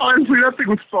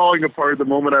was falling apart the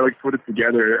moment I put it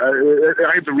together.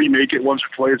 I had to remake it once or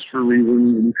twice for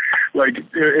reasons. Like,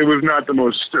 it was not the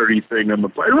most sturdy thing on the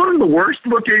planet. It wasn't the worst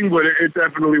looking, but it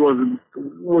definitely wasn't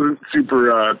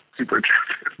super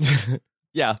attractive.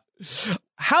 Yeah.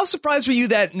 How surprised were you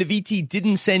that Naviti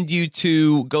didn't send you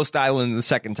to Ghost Island the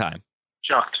second time?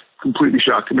 Shocked. Completely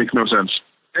shocked. It makes no sense.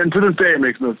 And to this day, it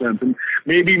makes no sense. And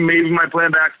maybe my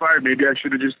plan backfired. Maybe I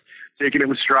should have just taken it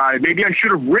with stride. Maybe I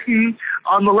should have written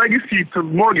on the legacy to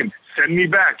Morgan, send me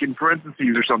back in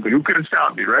parentheses or something. Who could have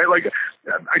stopped me, right? Like,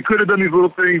 I could have done these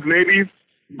little things maybe,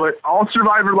 but all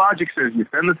Survivor logic says you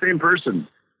send the same person.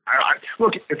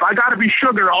 Look, if I got to be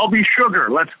Sugar, I'll be Sugar.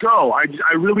 Let's go.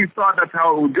 I really thought that's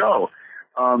how it would go.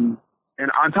 And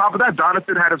on top of that,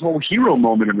 Donathan had his whole hero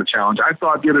moment in the challenge. I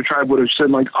thought the other tribe would have said,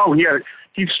 like, oh, yeah,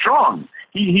 he's strong.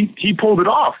 He pulled it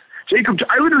off. Jacob,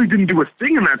 I literally didn't do a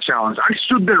thing in that challenge. I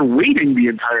stood there waiting the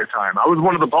entire time. I was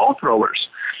one of the ball throwers.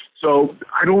 So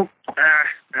I don't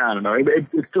know. It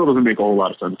still doesn't make a whole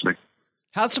lot of sense to me.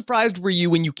 How surprised were you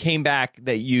when you came back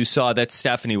that you saw that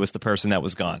Stephanie was the person that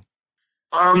was gone?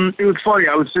 It was funny.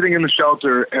 I was sitting in the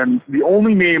shelter, and the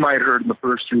only name I had heard in the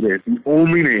first 2 days, the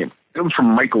only name, it was from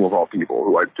Michael of all people,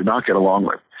 who I did not get along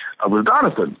with, was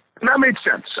Donathan. And that made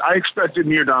sense. I expected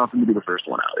me or Donathan to be the first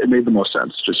one out. It made the most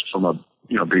sense, just from a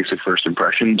basic first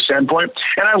impression standpoint.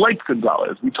 And I liked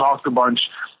Gonzalez. We talked a bunch.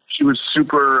 She was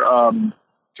super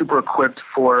equipped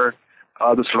for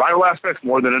the survival aspects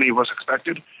more than any of us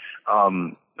expected.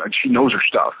 And she knows her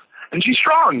stuff. And she's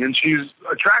strong, and she's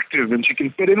attractive, and she can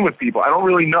fit in with people. I don't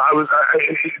really know.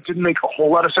 It didn't make a whole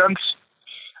lot of sense.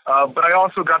 But I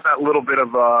also got that little bit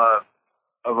of a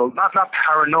not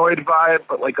paranoid vibe,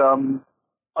 but like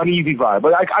uneasy vibe.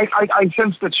 But I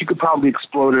sensed that she could probably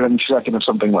explode at any second if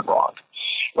something went wrong,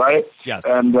 right? Yes.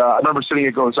 And I remember sitting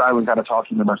at Ghost Island, kind of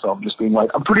talking to myself, just being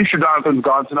like, I'm pretty sure Donathan's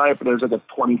gone tonight, but there's like a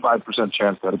 25%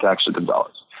 chance that it's actually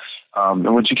Gonzalez.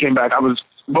 And when she came back, I was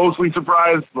mostly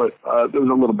surprised, but there was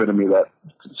a little bit of me that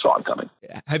saw it coming.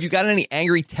 Have you gotten any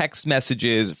angry text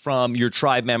messages from your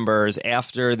tribe members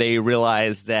after they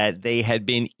realized that they had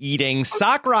been eating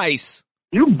sock rice?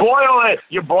 You boil it.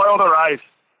 You boil the rice.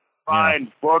 Fine. Yeah.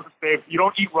 Boil the steak. You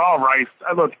don't eat raw rice.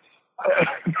 Look,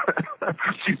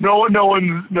 no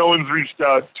one's reached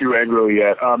out too angrily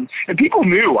yet. And people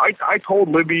knew. I told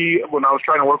Libby when I was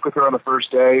trying to work with her on the first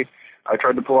day. I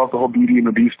tried to pull off the whole Beauty and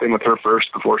the Beast thing with her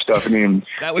first before Stephanie and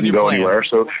that was didn't your go plan. Anywhere.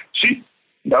 So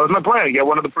that was my plan, to get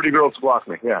one of the pretty girls to block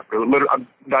me. Yeah, literally, I'm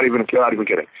not even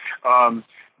kidding.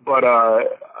 But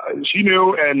she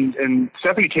knew, and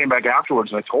Stephanie came back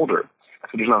afterwards, and I told her, I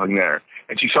said, there's nothing there.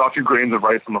 And she saw a few grains of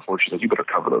rice on the floor. She said, you better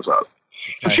cover those up.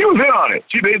 So she was in on it.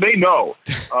 They know.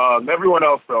 Everyone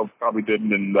else, though, probably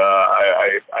didn't. And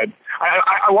I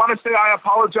want to say I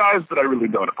apologize, but I really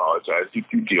don't apologize. You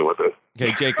deal with it.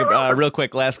 Okay, Jacob, real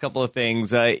quick, last couple of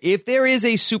things. If there is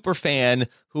a super fan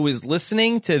who is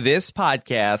listening to this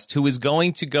podcast who is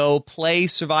going to go play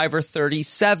Survivor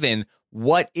 37,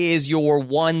 what is your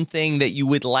one thing that you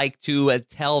would like to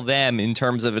tell them in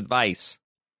terms of advice?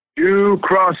 Do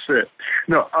CrossFit.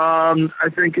 No, I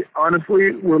think,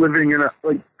 honestly, we're living in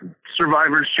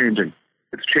Survivor's changing.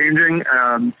 It's changing.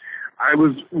 I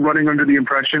was running under the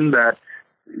impression that,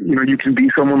 you can be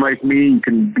someone like me, you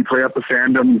can play up the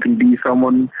fandom, you can be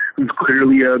someone who's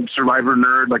clearly a Survivor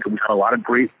nerd. Like, we've had a lot of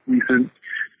great recent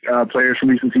players from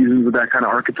recent seasons with that kind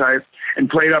of archetype, and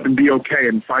play it up and be okay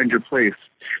and find your place.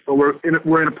 But we're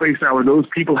in a place now where those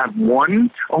people have won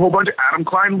a whole bunch. Adam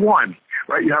Klein won.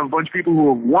 Right, you have a bunch of people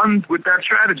who have won with that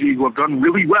strategy, who have done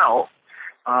really well,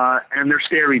 and they're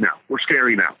scary now. We're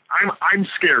scary now. I'm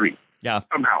scary. Yeah.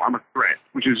 Somehow I'm a threat,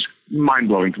 which is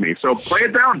mind-blowing to me. So play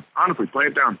it down. Honestly, play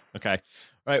it down. Okay.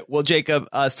 All right. Well, Jacob,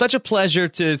 such a pleasure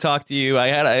to talk to you. I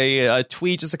had a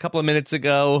tweet just a couple of minutes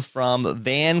ago from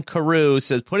Van Carew,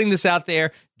 says, putting this out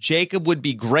there, Jacob would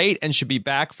be great and should be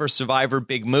back for Survivor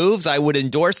Big Moves. I would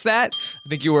endorse that. I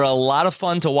think you were a lot of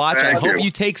fun to watch. I hope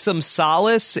you take some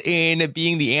solace in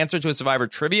being the answer to a Survivor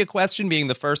trivia question, being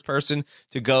the first person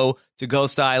to go to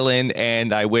Ghost Island.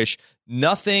 And I wish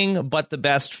nothing but the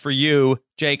best for you,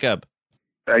 Jacob.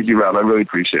 Thank you, Rob. I really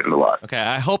appreciate it a lot. Okay,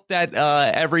 I hope that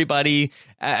everybody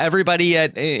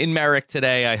in Merrick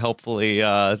today, I hopefully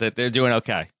that they're doing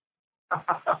okay.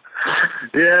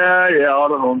 yeah, all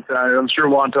the hometown. I'm sure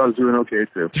Wonton's doing okay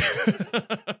too.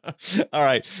 All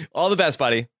right, all the best,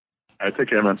 buddy. All right, take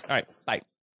care, man. All right, bye.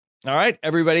 All right,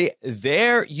 everybody,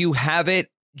 there you have it.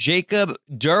 Jacob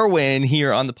Derwin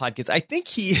here on the podcast. I think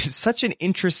he is such an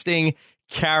interesting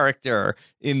character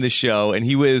in the show, and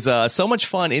he was so much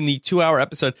fun in the 2-hour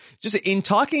episode. Just in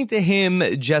talking to him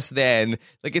just then,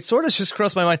 like, it sort of just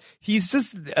crossed my mind. He's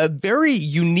just a very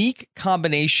unique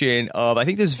combination of, I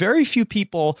think there's very few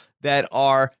people that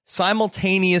are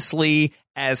simultaneously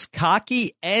as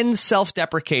cocky and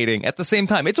self-deprecating at the same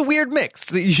time. It's a weird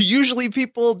mix. Usually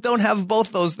people don't have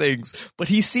both those things, but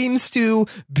he seems to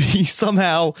be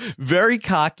somehow very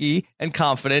cocky and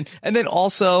confident, and then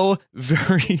also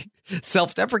very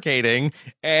self-deprecating,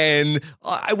 and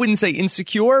I wouldn't say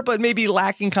insecure, but maybe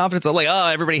lacking confidence. I'm like, oh,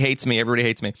 everybody hates me.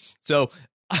 So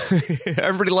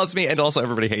everybody loves me, and also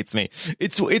everybody hates me.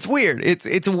 It's weird.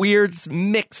 It's a weird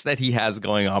mix that he has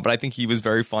going on, but I think he was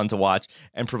very fun to watch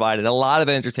and provided a lot of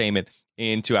entertainment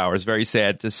in 2 hours. Very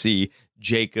sad to see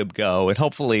Jacob go, and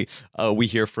hopefully we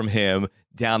hear from him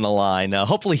down the line.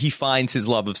 Hopefully he finds his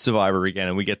love of Survivor again,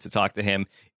 and we get to talk to him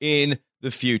in the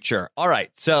future. All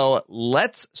right, so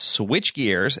let's switch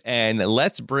gears and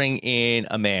let's bring in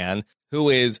a man who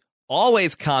is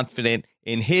always confident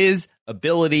in his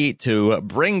ability to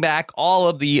bring back all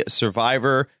of the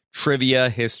Survivor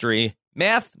trivia history.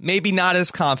 Math, maybe not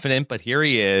as confident, but here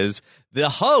he is, the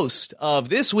host of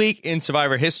This Week in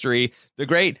Survivor History, the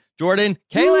great Jordan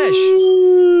Kalish.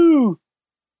 Woo!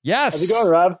 Yes. How's it going,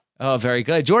 Rob? Oh, very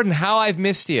good. Jordan, how I've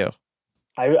missed you.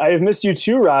 I have missed you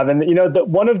too, Rob. And, you know,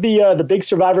 one of the big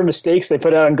Survivor mistakes they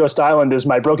put out on Ghost Island is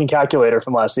my broken calculator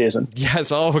from last season.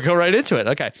 Yes. Oh, we'll go right into it.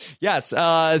 Okay. Yes.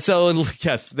 So,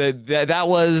 yes, that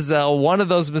was one of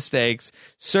those mistakes.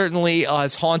 Certainly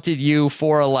has haunted you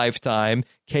for a lifetime.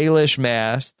 Kalish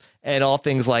math and all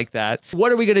things like that.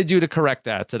 What are we going to do to correct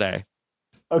that today?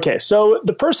 Okay. So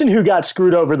the person who got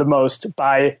screwed over the most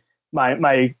by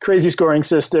my crazy scoring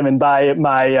system and by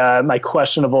my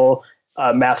questionable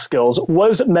math skills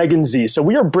was Megan Z. So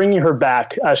we are bringing her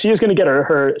back. She is going to get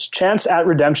her chance at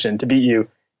redemption to beat you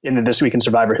in the This Week in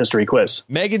Survivor History quiz.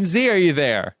 Megan Z, are you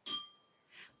there?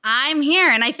 I'm here,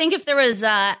 and I think if there was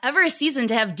ever a season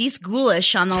to have Dees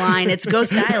Ghoulish on the line, it's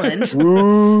Ghost Island.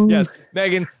 Yes,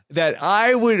 Megan,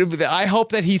 I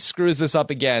hope that he screws this up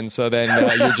again, so then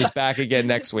you're just back again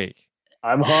next week.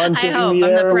 I'm haunting. I hope I'm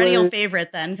the perennial favorite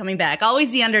then, coming back.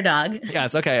 Always the underdog.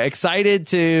 Yes, okay. Excited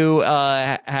to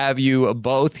have you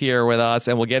both here with us,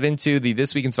 and we'll get into the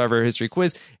This Week in Survivor History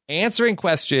quiz, answering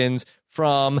questions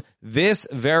from this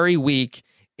very week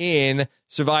in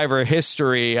Survivor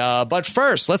history. But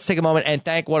first, let's take a moment and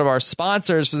thank one of our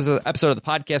sponsors for this episode of the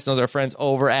podcast. Those are our friends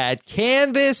over at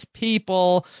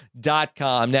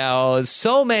CanvasPeople.com. Now,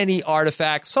 so many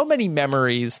artifacts, so many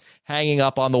memories hanging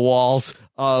up on the walls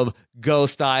of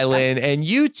Ghost Island, and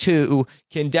you too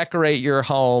can decorate your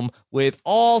home with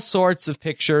all sorts of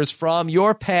pictures from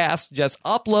your past. Just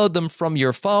upload them from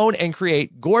your phone and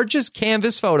create gorgeous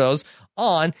canvas photos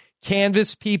on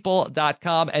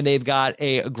CanvasPeople.com, and they've got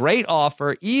a great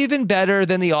offer, even better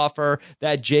than the offer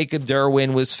that Jacob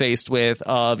Derwin was faced with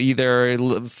of either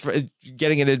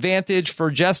getting an advantage for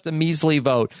just a measly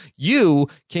vote. You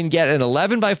can get an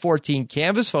 11 by 14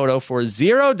 canvas photo for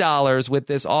 $0 with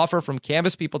this offer from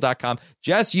CanvasPeople.com.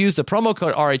 Just use the promo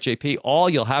code RHAP. All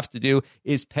you'll have to do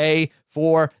is pay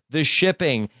for the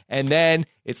shipping, and then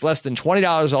it's less than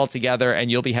 $20 altogether, and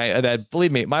you'll be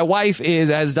believe me, my wife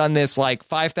has done this like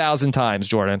 5,000 times,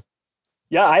 Jordan.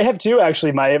 Yeah, I have too,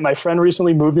 actually. My friend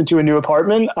recently moved into a new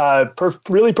apartment.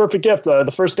 Really perfect gift. The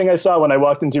first thing I saw when I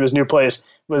walked into his new place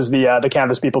was the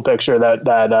Canvas People picture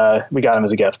that we got him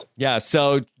as a gift. Yeah,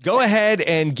 so go ahead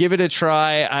and give it a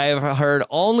try. I've heard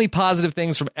only positive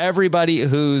things from everybody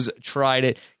who's tried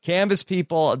it.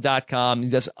 CanvasPeople.com.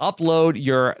 Just upload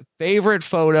your favorite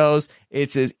photos.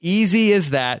 It's as easy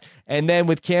as that. And then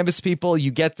with Canvas People, you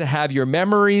get to have your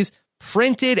memories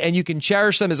printed and you can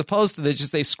cherish them as opposed to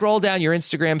they scroll down your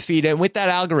Instagram feed. And with that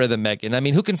algorithm, Megan, I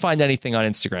mean, who can find anything on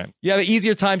Instagram? You have an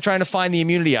easier time trying to find the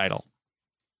immunity idol.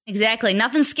 Exactly.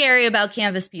 Nothing scary about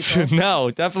Canvas People.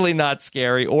 No, definitely not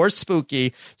scary or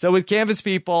spooky. So with Canvas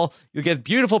People, you get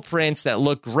beautiful prints that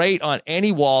look great on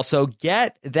any wall. So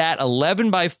get that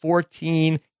 11 by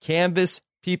 14 Canvas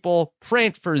People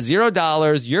print for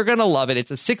 $0. You're going to love it. It's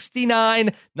a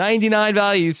 $69.99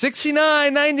 value.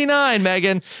 $69.99,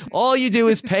 Megan. All you do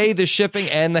is pay the shipping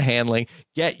and the handling.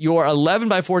 Get your 11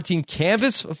 by 14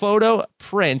 Canvas photo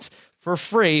print for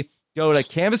free. Go to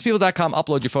canvaspeople.com,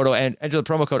 upload your photo, and enter the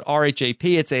promo code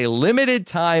RHAP. It's a limited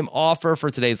time offer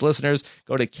for today's listeners.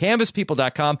 Go to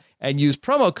canvaspeople.com and use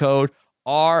promo code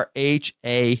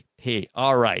RHAP.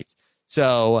 All right.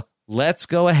 So let's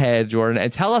go ahead, Jordan,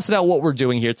 and tell us about what we're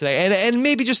doing here today. And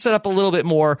maybe just set up a little bit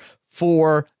more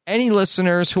for any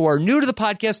listeners who are new to the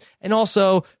podcast and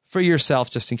also for yourself,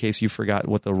 just in case you forgot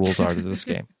what the rules are to this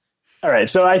game. All right,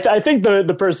 so I think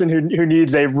the person who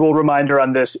needs a rule reminder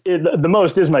on this the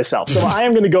most is myself. So I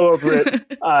am going to go over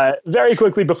it very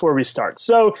quickly before we start.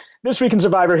 So This Week in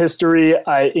Survivor History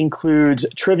includes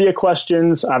trivia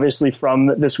questions, obviously from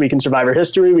This Week in Survivor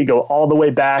History. We go all the way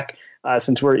back.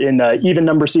 Since we're in even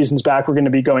number seasons back, we're going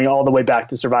to be going all the way back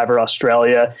to Survivor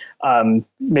Australia.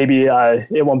 Maybe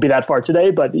it won't be that far today,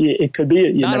 but it could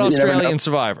be. Not Australian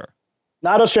Survivor.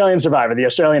 Not Australian Survivor, the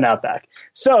Australian Outback.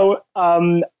 So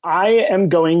I am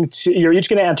going to, you're each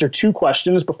going to answer 2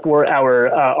 questions before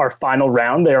our final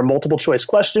round. They are multiple choice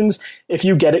questions. If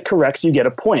you get it correct, you get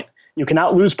a point. You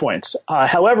cannot lose points.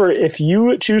 However, if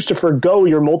you choose to forgo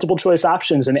your multiple choice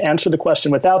options and answer the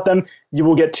question without them, you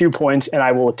will get 2 points, and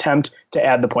I will attempt to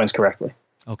add the points correctly.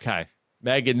 Okay.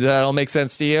 Megan, does that all make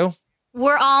sense to you?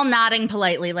 We're all nodding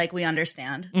politely like we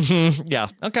understand. Mm-hmm. Yeah.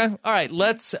 Okay. All right.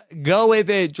 Let's go with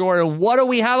it, Jordan. What do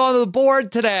we have on the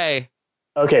board today?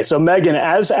 Okay. So, Megan,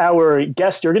 as our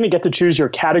guest, you're going to get to choose your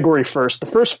category first.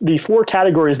 The 4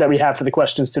 categories that we have for the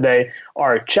questions today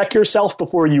are check yourself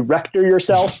before you rector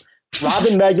yourself. Rob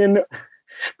and Megan,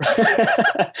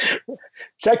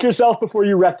 check yourself before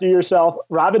you rector yourself.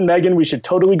 Rob and Megan, we should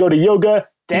totally go to yoga,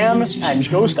 damn, and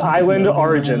Ghost Island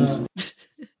Origins.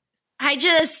 I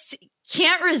just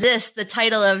can't resist the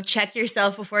title of check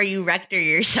yourself before you rector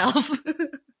yourself.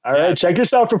 All right, check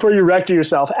yourself before you rector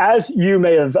yourself. As you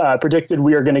may have predicted,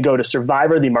 we are going to go to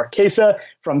Survivor, the Marquesa,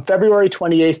 from February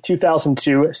 28th,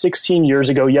 2002, 16 years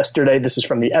ago yesterday. This is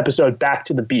from the episode Back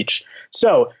to the Beach.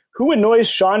 So, who annoys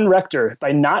Sean Rector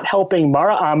by not helping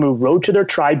Mara Amu row to their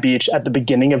tribe beach at the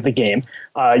beginning of the game?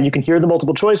 You can hear the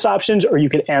multiple choice options, or you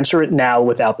can answer it now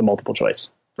without the multiple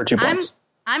choice for 2 points.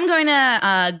 I'm going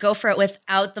to go for it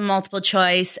without the multiple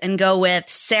choice and go with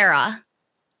Sarah.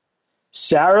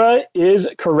 Sarah is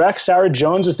correct. Sarah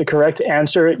Jones is the correct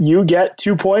answer. You get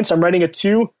 2 points. I'm writing a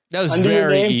 2. That was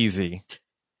very easy.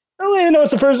 Oh, you know, it's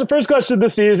the first question of the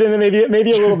season, and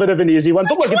maybe a little bit of an easy one.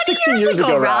 But look, it's 16 years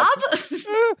ago, Rob.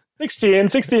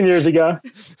 16 years ago.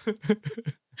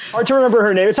 Hard to remember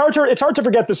her name. It's hard to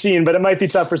forget the scene, but it might be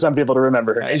tough for some people to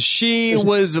remember her name. She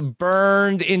was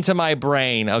burned into my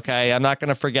brain. Okay, I'm not going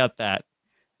to forget that.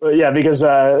 Well, yeah, because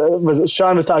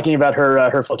Sean was talking about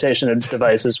her flotation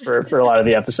devices for a lot of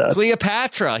the episodes.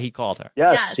 Cleopatra, he called her.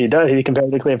 Yes, he does. He compared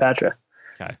it to Cleopatra.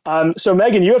 Okay. So,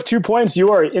 Megan, you have 2 points. You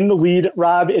are in the lead.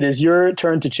 Rob, it is your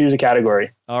turn to choose a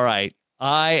category. All right.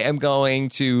 I am going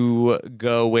to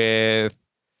go with,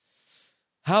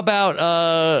 how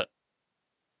about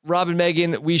Rob and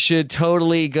Megan, we should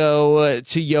totally go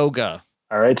to yoga.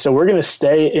 All right. So we're going to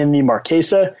stay in the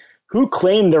Marquesa, who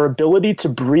claimed their ability to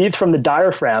breathe from the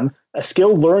diaphragm, a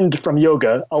skill learned from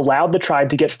yoga, allowed the tribe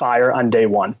to get fire on day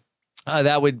 1.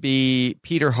 That would be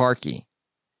Peter Harkey.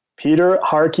 Peter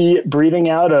Harkey breathing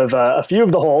out of a few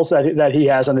of the holes that he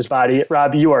has on his body.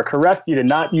 Rob, you are correct. You did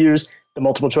not use the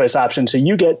multiple choice option, so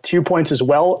you get 2 points as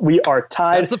well. We are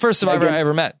tied. That's the first Survivor I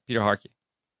ever met, Peter Harkey.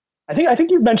 I think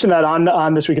you've mentioned that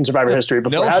on This Week in Survivor History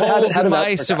before. No holes in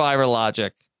my Survivor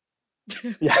logic.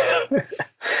 Yeah.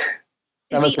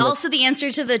 Is he also the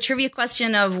answer to the trivia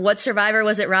question of what Survivor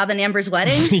was at Rob and Amber's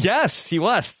wedding? Yes, he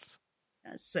was.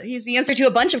 So he's the answer to a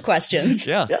bunch of questions.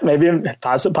 Yeah, maybe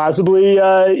possibly.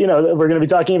 We're going to be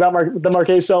talking about the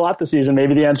Marquesa a lot this season.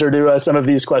 Maybe the answer to some of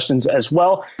these questions as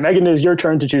well. Megan, it is your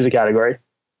turn to choose a category.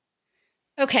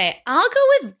 Okay, I'll go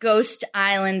with Ghost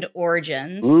Island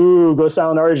Origins. Ooh, Ghost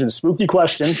Island Origins. Spooky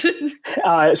question.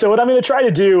 So what I'm going to try to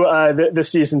do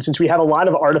this season, since we have a lot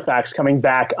of artifacts coming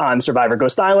back on Survivor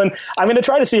Ghost Island, I'm going to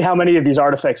try to see how many of these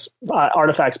artifacts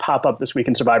pop up this week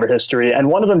in Survivor history. And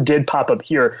one of them did pop up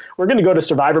here. We're going to go to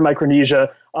Survivor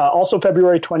Micronesia, also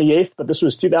February 28th, but this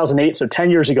was 2008, so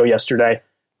 10 years ago yesterday.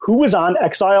 Who was on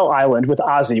Exile Island with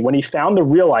Ozzy when he found the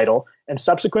real idol and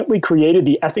subsequently created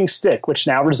the effing stick, which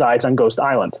now resides on Ghost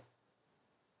Island?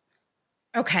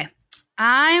 Okay.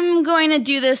 I'm going to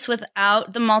do this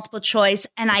without the multiple choice,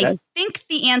 and okay. I think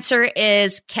the answer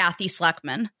is Kathy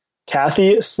Sleckman.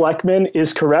 Kathy Sleckman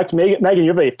is correct. Megan, you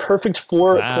have a perfect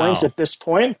 4 points at this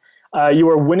point. You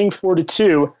are winning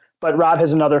 4-2, but Rob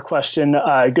has another question.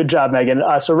 Good job, Megan.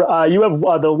 So you have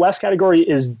the last category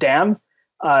is damn.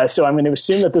 So I'm going to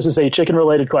assume that this is a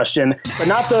chicken-related question, but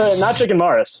not Chicken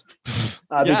Morris,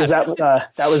 because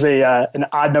that was an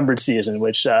odd-numbered season,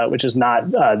 which is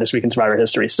not This Week in Survivor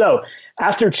history. So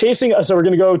after chasing, so we're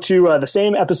going to go to the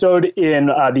same episode in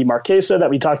the Marquesa that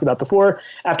we talked about before.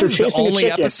 After this chasing is the only a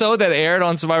chicken, episode that aired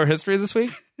on Survivor history this week.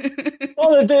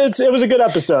 Well, it was a good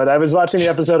episode. I was watching the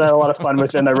episode, I had a lot of fun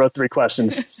with it, and I wrote 3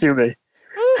 questions. Sue me.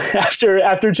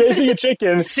 After chasing a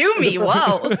chicken, sue me.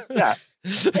 Whoa. Yeah.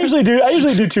 I usually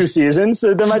do 2 seasons.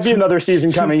 So there might be another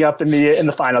season coming up in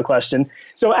the final question.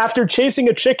 So after chasing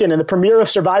a chicken in the premiere of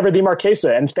Survivor the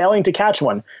Marquesa and failing to catch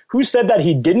one, who said that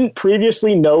he didn't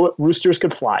previously know roosters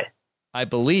could fly? I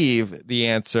believe the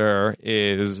answer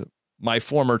is my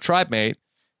former tribe mate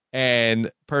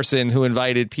and person who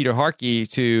invited Peter Harkey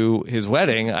to his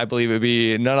wedding. I believe it would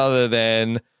be none other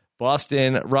than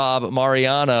Boston Rob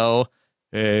Mariano.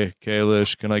 Hey,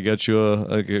 Kalish, can I get you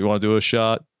you want to do a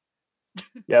shot?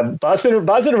 Yeah, Boston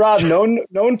Rob,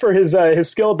 known for his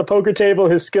skill at the poker table,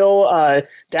 his skill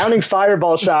downing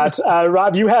fireball shots.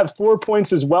 Rob, you have 4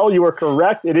 points as well. You are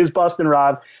correct. It is Boston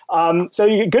Rob.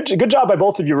 So good job by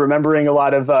both of you remembering a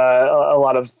lot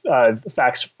of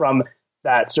facts from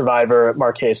that Survivor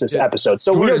Marquesas episode.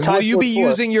 So Jordan, will you be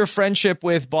using your friendship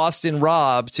with Boston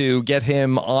Rob to get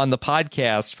him on the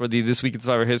podcast for the This Week in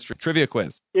Survivor History trivia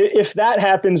quiz? If that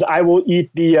happens, I will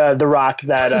eat the rock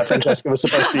that Francesca was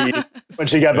supposed to eat when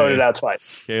she got voted out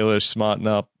twice. Kalish, smarten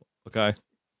up. Okay.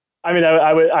 I mean,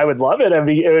 I would love it.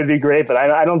 It would be great, but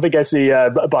I don't think I see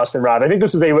Boston Rob. I think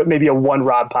this is maybe a one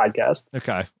Rob podcast.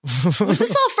 Okay. Was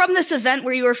this all from this event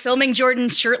where you were filming Jordan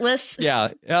shirtless? Yeah.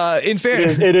 In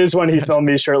fairness, it is when he filmed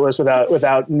me shirtless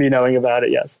without me knowing about it.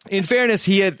 Yes. In fairness,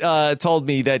 he had told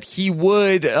me that he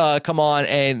would come on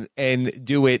and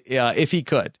do it if he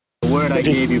could. The word I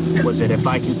gave you was that if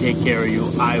I can take care of you,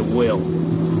 I will.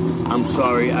 I'm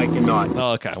sorry, I cannot.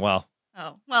 Oh, okay. Well.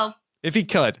 Oh well. If he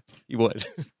could, he would.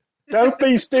 Don't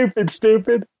be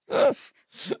stupid. I'm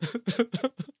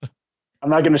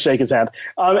not going to shake his hand.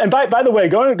 And by the way,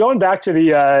 going back to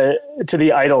the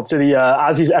idol, to the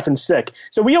Ozzy's effing stick.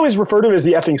 So we always refer to it as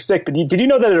the effing stick, but did you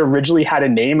know that it originally had a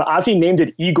name? Ozzy named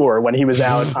it Igor when he was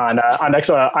out on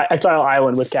Exile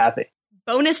Island with Kathy.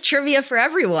 Bonus trivia for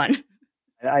everyone.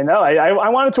 I know. I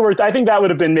wanted to work. I think that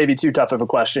would have been maybe too tough of a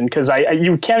question because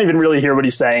you can't even really hear what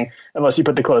he's saying unless you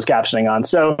put the closed captioning on.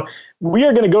 So we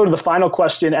are going to go to the final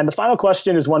question, and the final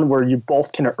question is one where you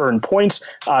both can earn points.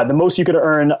 The most you could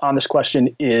earn on this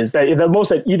question is the most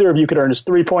that either of you could earn is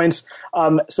 3 points.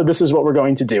 So this is what we're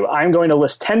going to do. I'm going to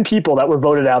list 10 people that were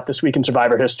voted out this week in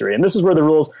Survivor history, and this is where the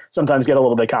rules sometimes get a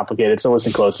little bit complicated. So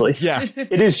listen closely. Yeah,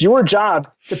 it is your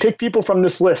job to pick people from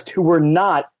this list who were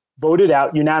not voted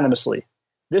out unanimously.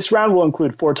 This round will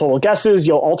include 4 total guesses.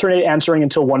 You'll alternate answering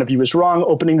until one of you is wrong,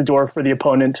 opening the door for the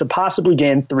opponent to possibly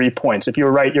gain 3 points. If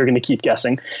you're right, you're going to keep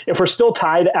guessing. If we're still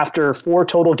tied after 4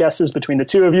 total guesses between the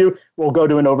 2 of you, we'll go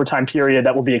to an overtime period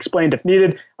that will be explained if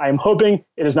needed. I am hoping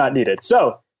it is not needed.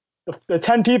 So the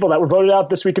 10 people that were voted out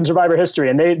this week in Survivor history,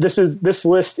 and this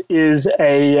list is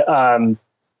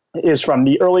is from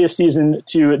the earliest season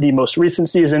to the most recent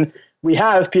season. We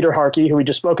have Peter Harkey, who we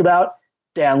just spoke about,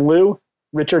 Dan Liu,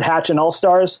 Richard Hatch and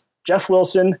All-Stars, Jeff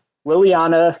Wilson,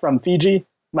 Liliana from Fiji,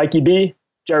 Mikey B,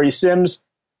 Jerry Sims,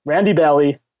 Randy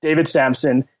Bailey, David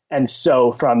Sampson, and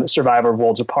So from Survivor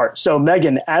Worlds Apart. So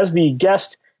Megan, as the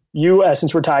guest, you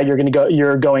since we're tied, you're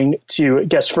going to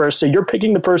guess first. So you're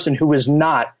picking the person who was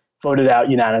not voted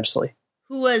out unanimously.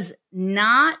 Who was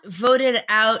not voted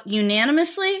out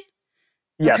unanimously?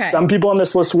 Yes, okay. Some people on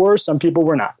this list were, some people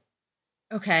were not.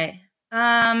 Okay.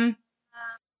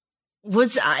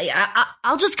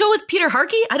 I'll just go with Peter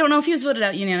Harkey. I don't know if he was voted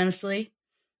out unanimously.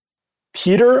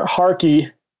 Peter Harkey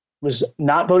was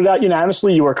not voted out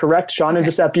unanimously. You are correct. Sean and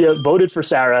Giuseppe voted for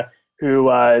Sarah, who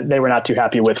they were not too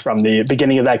happy with from the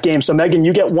beginning of that game. So Megan,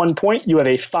 you get 1 point. You have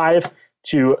a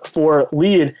 5-4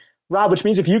 lead. Rob, which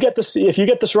means if you get this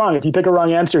wrong, if you pick a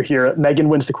wrong answer here, Megan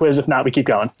wins the quiz. If not, we keep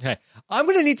going. Okay. I'm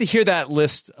going to need to hear that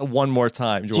list one more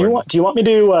time, Jordan. Do you want me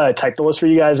to type the list for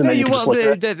you guys? And then you can just look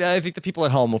at it? I think the people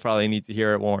at home will probably need to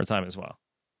hear it one more time as well.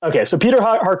 Okay, so Peter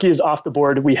Harkey is off the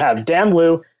board. We have Dan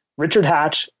Liu, Richard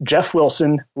Hatch, Jeff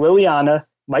Wilson, Liliana,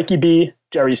 Mikey B,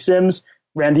 Jerry Sims,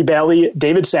 Randy Bailey,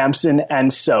 David Sampson,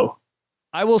 and So.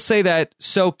 I will say that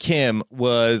So Kim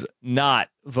was not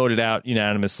voted out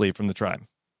unanimously from the tribe.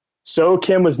 So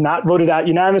Kim was not voted out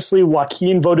unanimously.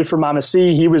 Joaquin voted for Mama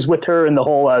C. He was with her in the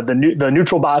whole the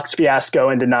neutral box fiasco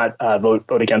and did not vote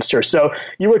against her. So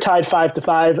you were tied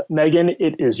 5-5. Megan,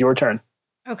 it is your turn.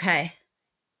 Okay.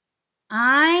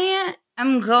 I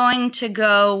am going to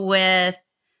go with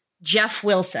Jeff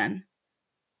Wilson.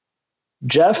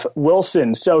 Jeff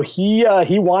Wilson. So he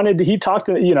told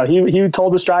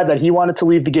this tribe that he wanted to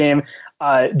leave the game.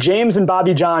 James and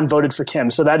Bobby John voted for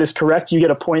Kim. So that is correct. You get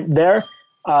a point there.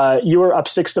 You are up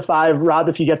 6-5. Rob,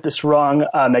 if you get this wrong,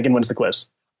 Megan wins the quiz.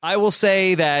 I will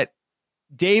say that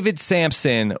David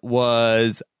Sampson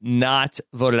was not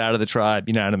voted out of the tribe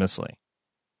unanimously.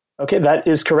 Okay, that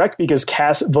is correct because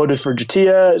Cass voted for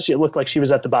Jatia. It looked like she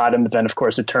was at the bottom, but then, of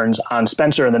course, it turns on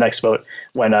Spencer in the next vote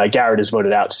when Garrett is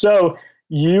voted out. So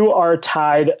you are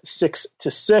tied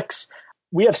 6-6.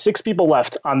 We have 6 people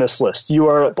left on this list. You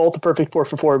are both a perfect 4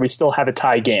 for 4. We still have a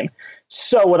tie game.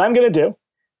 So what I'm going to do,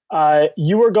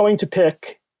 you are going to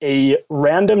pick a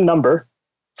random number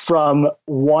from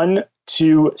 1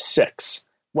 to 6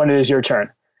 when it is your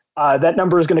turn. That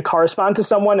number is going to correspond to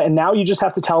someone, and now you just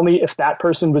have to tell me if that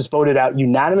person was voted out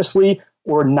unanimously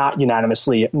or not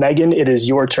unanimously. Megan, it is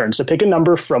your turn. So pick a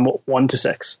number from 1 to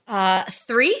 6.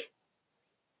 3.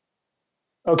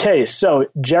 Okay, so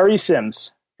Jerry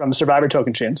Sims from Survivor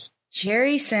Tocantins.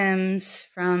 Jerry Sims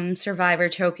from Survivor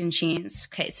Tocantins.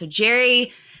 Okay, so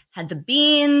Jerry had the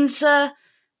beans. I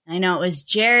know it was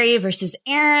Jerry versus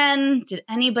Aaron. Did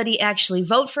anybody actually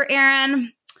vote for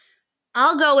Aaron?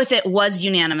 I'll go with it was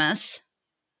unanimous.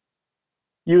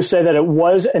 You say that it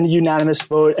was a unanimous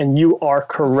vote, and you are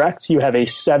correct. You have a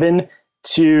 7-6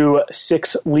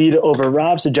 lead over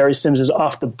Rob, so Jerry Sims is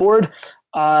off the board.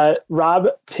 Rob,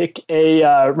 pick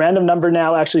a random number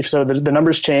now. Actually, so the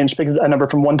numbers change. Pick a number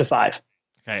from 1 to 5.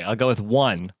 Okay, I'll go with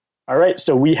 1. All right,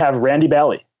 so we have Randy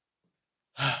Bailey.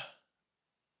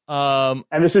 And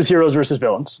this is Heroes versus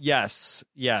Villains. Yes.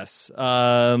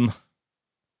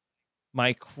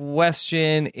 My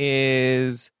question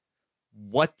is,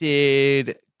 what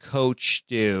did Coach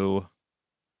do?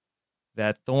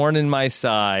 That thorn in my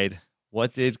side.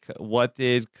 What did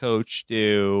Coach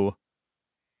do?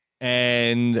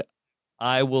 And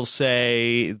I will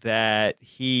say that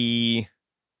I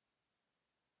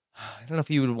don't know if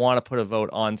he would want to put a vote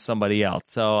on somebody else.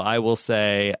 So I will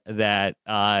say that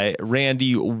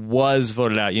Randy was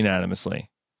voted out unanimously.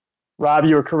 Rob,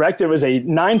 you were correct. It was a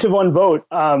 9-1 vote.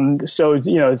 So,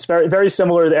 it's very, very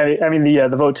similar. I mean, the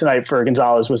vote tonight for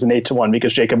Gonzalez was an 8-1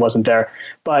 because Jacob wasn't there.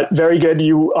 But very good.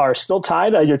 You are still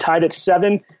tied. You're tied at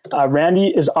 7.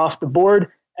 Randy is off the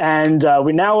board. And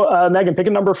we now, Megan, pick a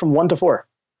number from 1 to 4.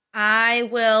 I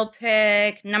will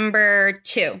pick number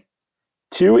 2.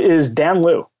 2 is Dan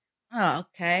Liu. Oh,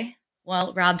 okay.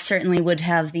 Well, Rob certainly would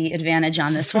have the advantage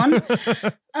on this one.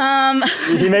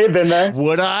 He may have been there.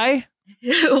 Would I?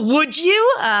 Would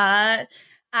you? I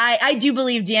do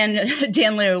believe Dan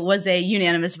Liu was a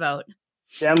unanimous vote.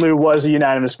 Dan Liu was a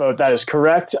unanimous vote. That is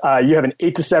correct. You have an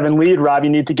 8-7 lead. Rob, you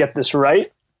need to get this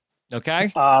right.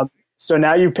 Okay. So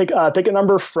now you pick a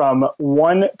number from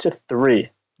 1 to 3.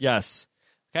 Yes.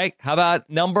 Okay. How about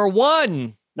number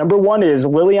 1? Number 1 is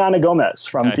Liliana Gomez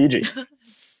from Fiji.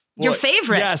 Your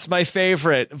favorite. Yes, my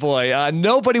favorite. Boy,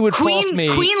 nobody would fault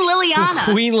me. Queen Liliana.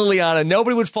 Queen Liliana.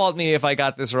 Nobody would fault me if I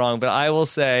got this wrong, but I will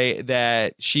say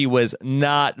that she was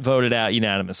not voted out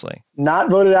unanimously.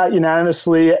 Not voted out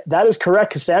unanimously. That is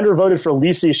correct. Cassandra voted for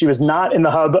Lisi. She was not in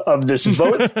the hub of this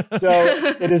vote. So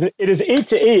it is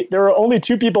 8-8. There are only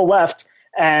 2 people left.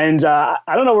 And I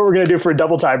don't know what we're going to do for a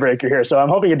double tiebreaker here. So I'm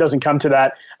hoping it doesn't come to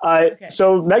that. Okay.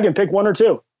 So Megan, pick 1 or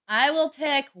 2. I will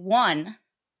pick 1.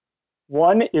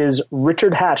 1 is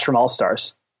Richard Hatch from All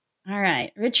Stars. All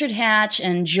right. Richard Hatch,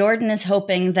 and Jordan is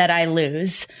hoping that I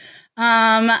lose.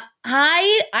 I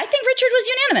think Richard was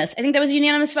unanimous. I think that was a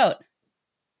unanimous vote.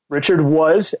 Richard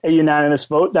was a unanimous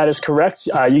vote. That is correct.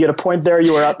 You get a point there.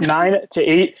 You are up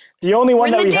 9-8. The only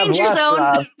one that we have left,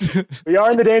 Rob, we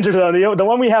are in the danger zone. The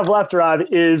one we have left, Rob,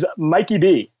 is Mikey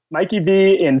B. Mikey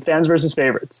B in Fans versus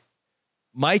Favorites.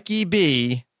 Mikey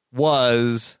B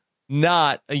was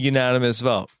not a unanimous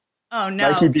vote. Oh,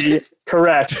 no. Mikey B,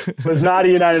 correct, was not a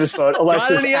unanimous vote.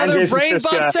 Alexis any and other Jason brain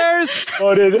Siska busters?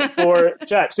 Voted for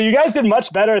Chet. So you guys did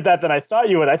much better at that than I thought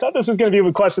you would. I thought this was going to be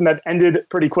a question that ended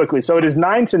pretty quickly. So it is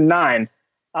 9-9.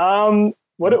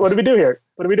 What do we do here?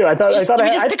 What do we do? I thought it was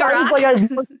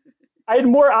like I had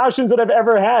more options than I've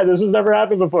ever had. This has never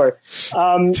happened before.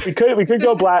 We could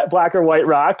go black or white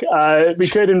rock. We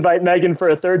could invite Megan for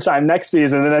a third time next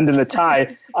season and end in a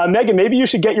tie. Megan, maybe you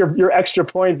should get your extra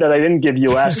point that I didn't give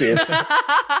you last season.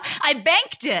 I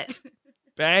banked it.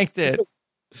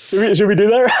 Should we do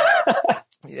that?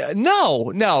 Yeah,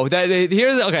 no.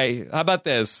 Here's okay. How about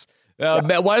this? Why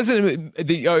doesn't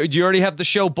do you already have the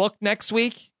show booked next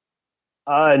week?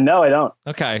 No, I don't.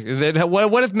 Okay. Then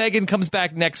what if Megan comes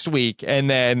back next week and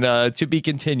then to be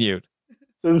continued?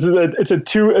 So it's a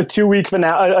 2 week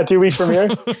finale, a 2 week premiere.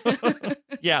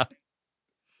 Yeah.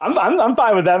 I'm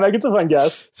fine with that, Megan. It's a fun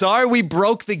guess. Sorry, we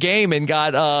broke the game and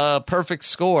got perfect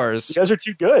scores. You guys are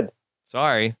too good.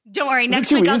 Sorry. Don't worry.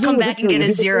 Next week I'll come back and get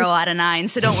a 0 out of 9.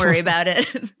 So don't worry about it.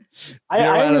 0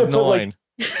 out of 9.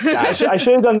 I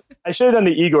should have done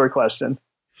the Igor question.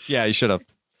 Yeah, you should have.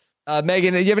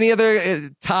 Megan, do you have any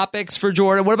other topics for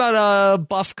Jordan? What about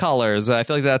buff colors? I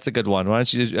feel like that's a good one. Why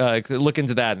don't you look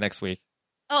into that next week?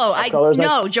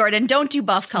 No, Jordan, don't do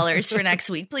buff colors for next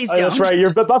week. Please don't. That's right.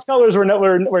 Your buff colors were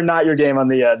not your game on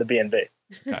the B&B.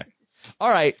 Okay. All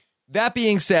right. That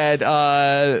being said,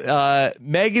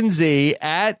 Megan Z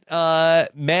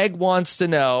at Meg wants to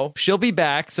know. She'll be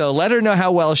back, so let her know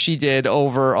how well she did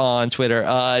over on Twitter.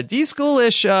 D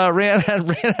Schoolish ran out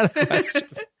of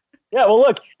questions. Yeah, well,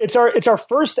 look, it's our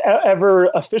first ever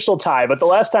official tie, but the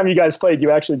last time you guys played,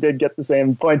 you actually did get the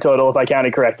same point total, if I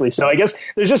counted correctly. So I guess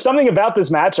there's just something about this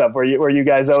matchup where you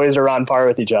guys always are on par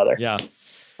with each other. Yeah.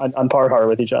 On par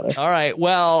with each other. All right.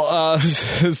 Well, I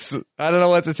don't know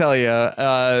what to tell you.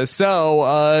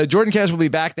 So Jordan Cash will be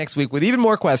back next week with even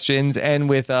more questions and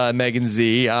with Megan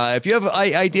Z. If you have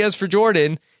ideas for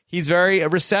Jordan, he's very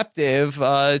receptive.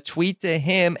 Tweet to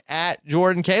him at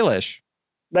Jordan Kalish.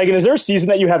 Megan, is there a season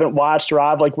that you haven't watched,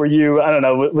 Rob? Like, were you, I don't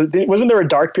know, wasn't there a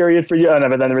dark period for you? Oh, no,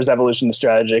 but then there was Evolution of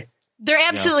Strategy. There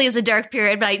absolutely is a dark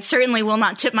period, but I certainly will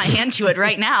not tip my hand to it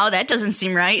right now. That doesn't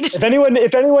seem right.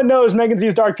 If anyone knows Megan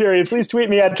Z's dark period, please tweet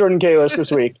me at Jordan Kalish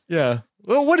this week. Yeah.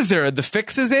 Well, what is there? The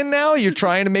fix is in now? You're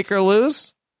trying to make her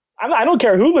lose? I don't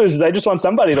care who loses. I just want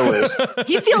somebody to lose.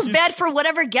 He feels bad for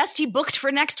whatever guest he booked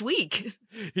for next week.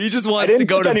 He just wants to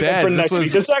go to bed.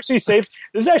 This actually saves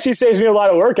me a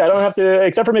lot of work. I don't have to,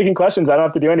 except for making questions, I don't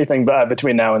have to do anything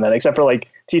between now and then, except for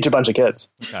teach a bunch of kids.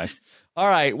 Okay. All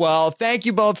right. Well, thank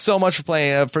you both so much for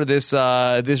playing for this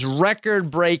this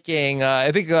record-breaking,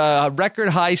 I think record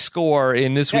high score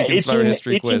in this week in Survivor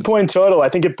History Quiz. 18 point total. I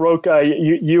think it broke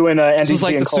you and Andy. This was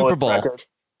like the Super Bowl. Record.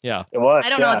 Yeah, it was. I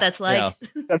don't know what that's like.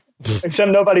 Yeah.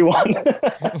 Except nobody won.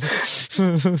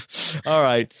 All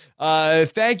right.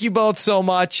 Thank you both so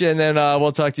much, and then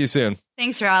we'll talk to you soon.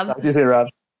 Thanks, Rob. Talk to you soon, Rob.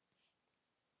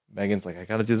 Megan's like, I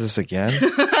got to do this again.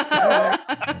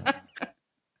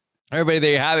 Everybody,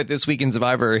 there you have it. This week in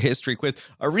Survivor History Quiz,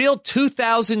 a real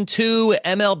 2002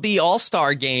 MLB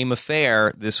All-Star Game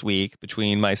affair this week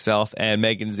between myself and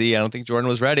Megan Z. I don't think Jordan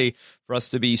was ready for us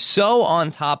to be so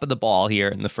on top of the ball here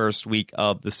in the first week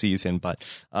of the season,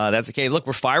 but that's the case. Look,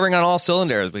 we're firing on all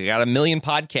cylinders. We got a million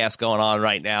podcasts going on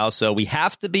right now, so we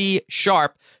have to be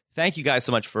sharp. Thank you guys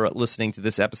so much for listening to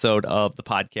this episode of the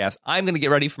podcast. I'm going to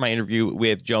get ready for my interview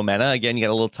with Joe Mena. Again, you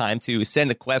got a little time to send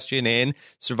a question in,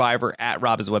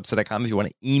 survivor@robhasawebsite.com if you want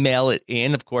to email it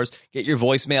in. Of course, get your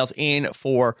voicemails in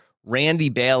for Randy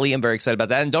Bailey. I'm very excited about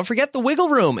that. And don't forget, the Wiggle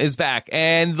Room is back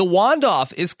and the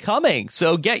Wand-Off is coming.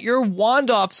 So get your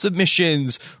Wand-Off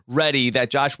submissions ready that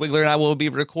Josh Wiggler and I will be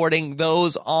recording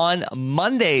those on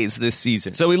Mondays this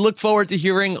season. So we look forward to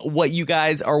hearing what you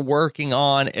guys are working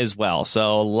on as well.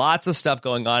 So lots of stuff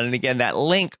going on. And again, that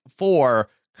link for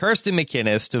Kirsten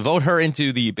McInnes to vote her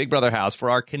into the Big Brother house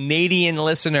for our Canadian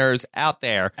listeners out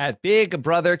there at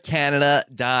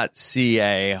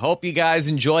bigbrothercanada.ca. Hope you guys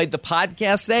enjoyed the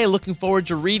podcast today. Looking forward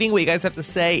to reading what you guys have to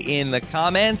say in the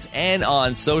comments and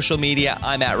on social media.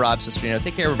 I'm at Rob Cesternino.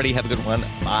 Take care, everybody. Have a good one.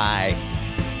 Bye.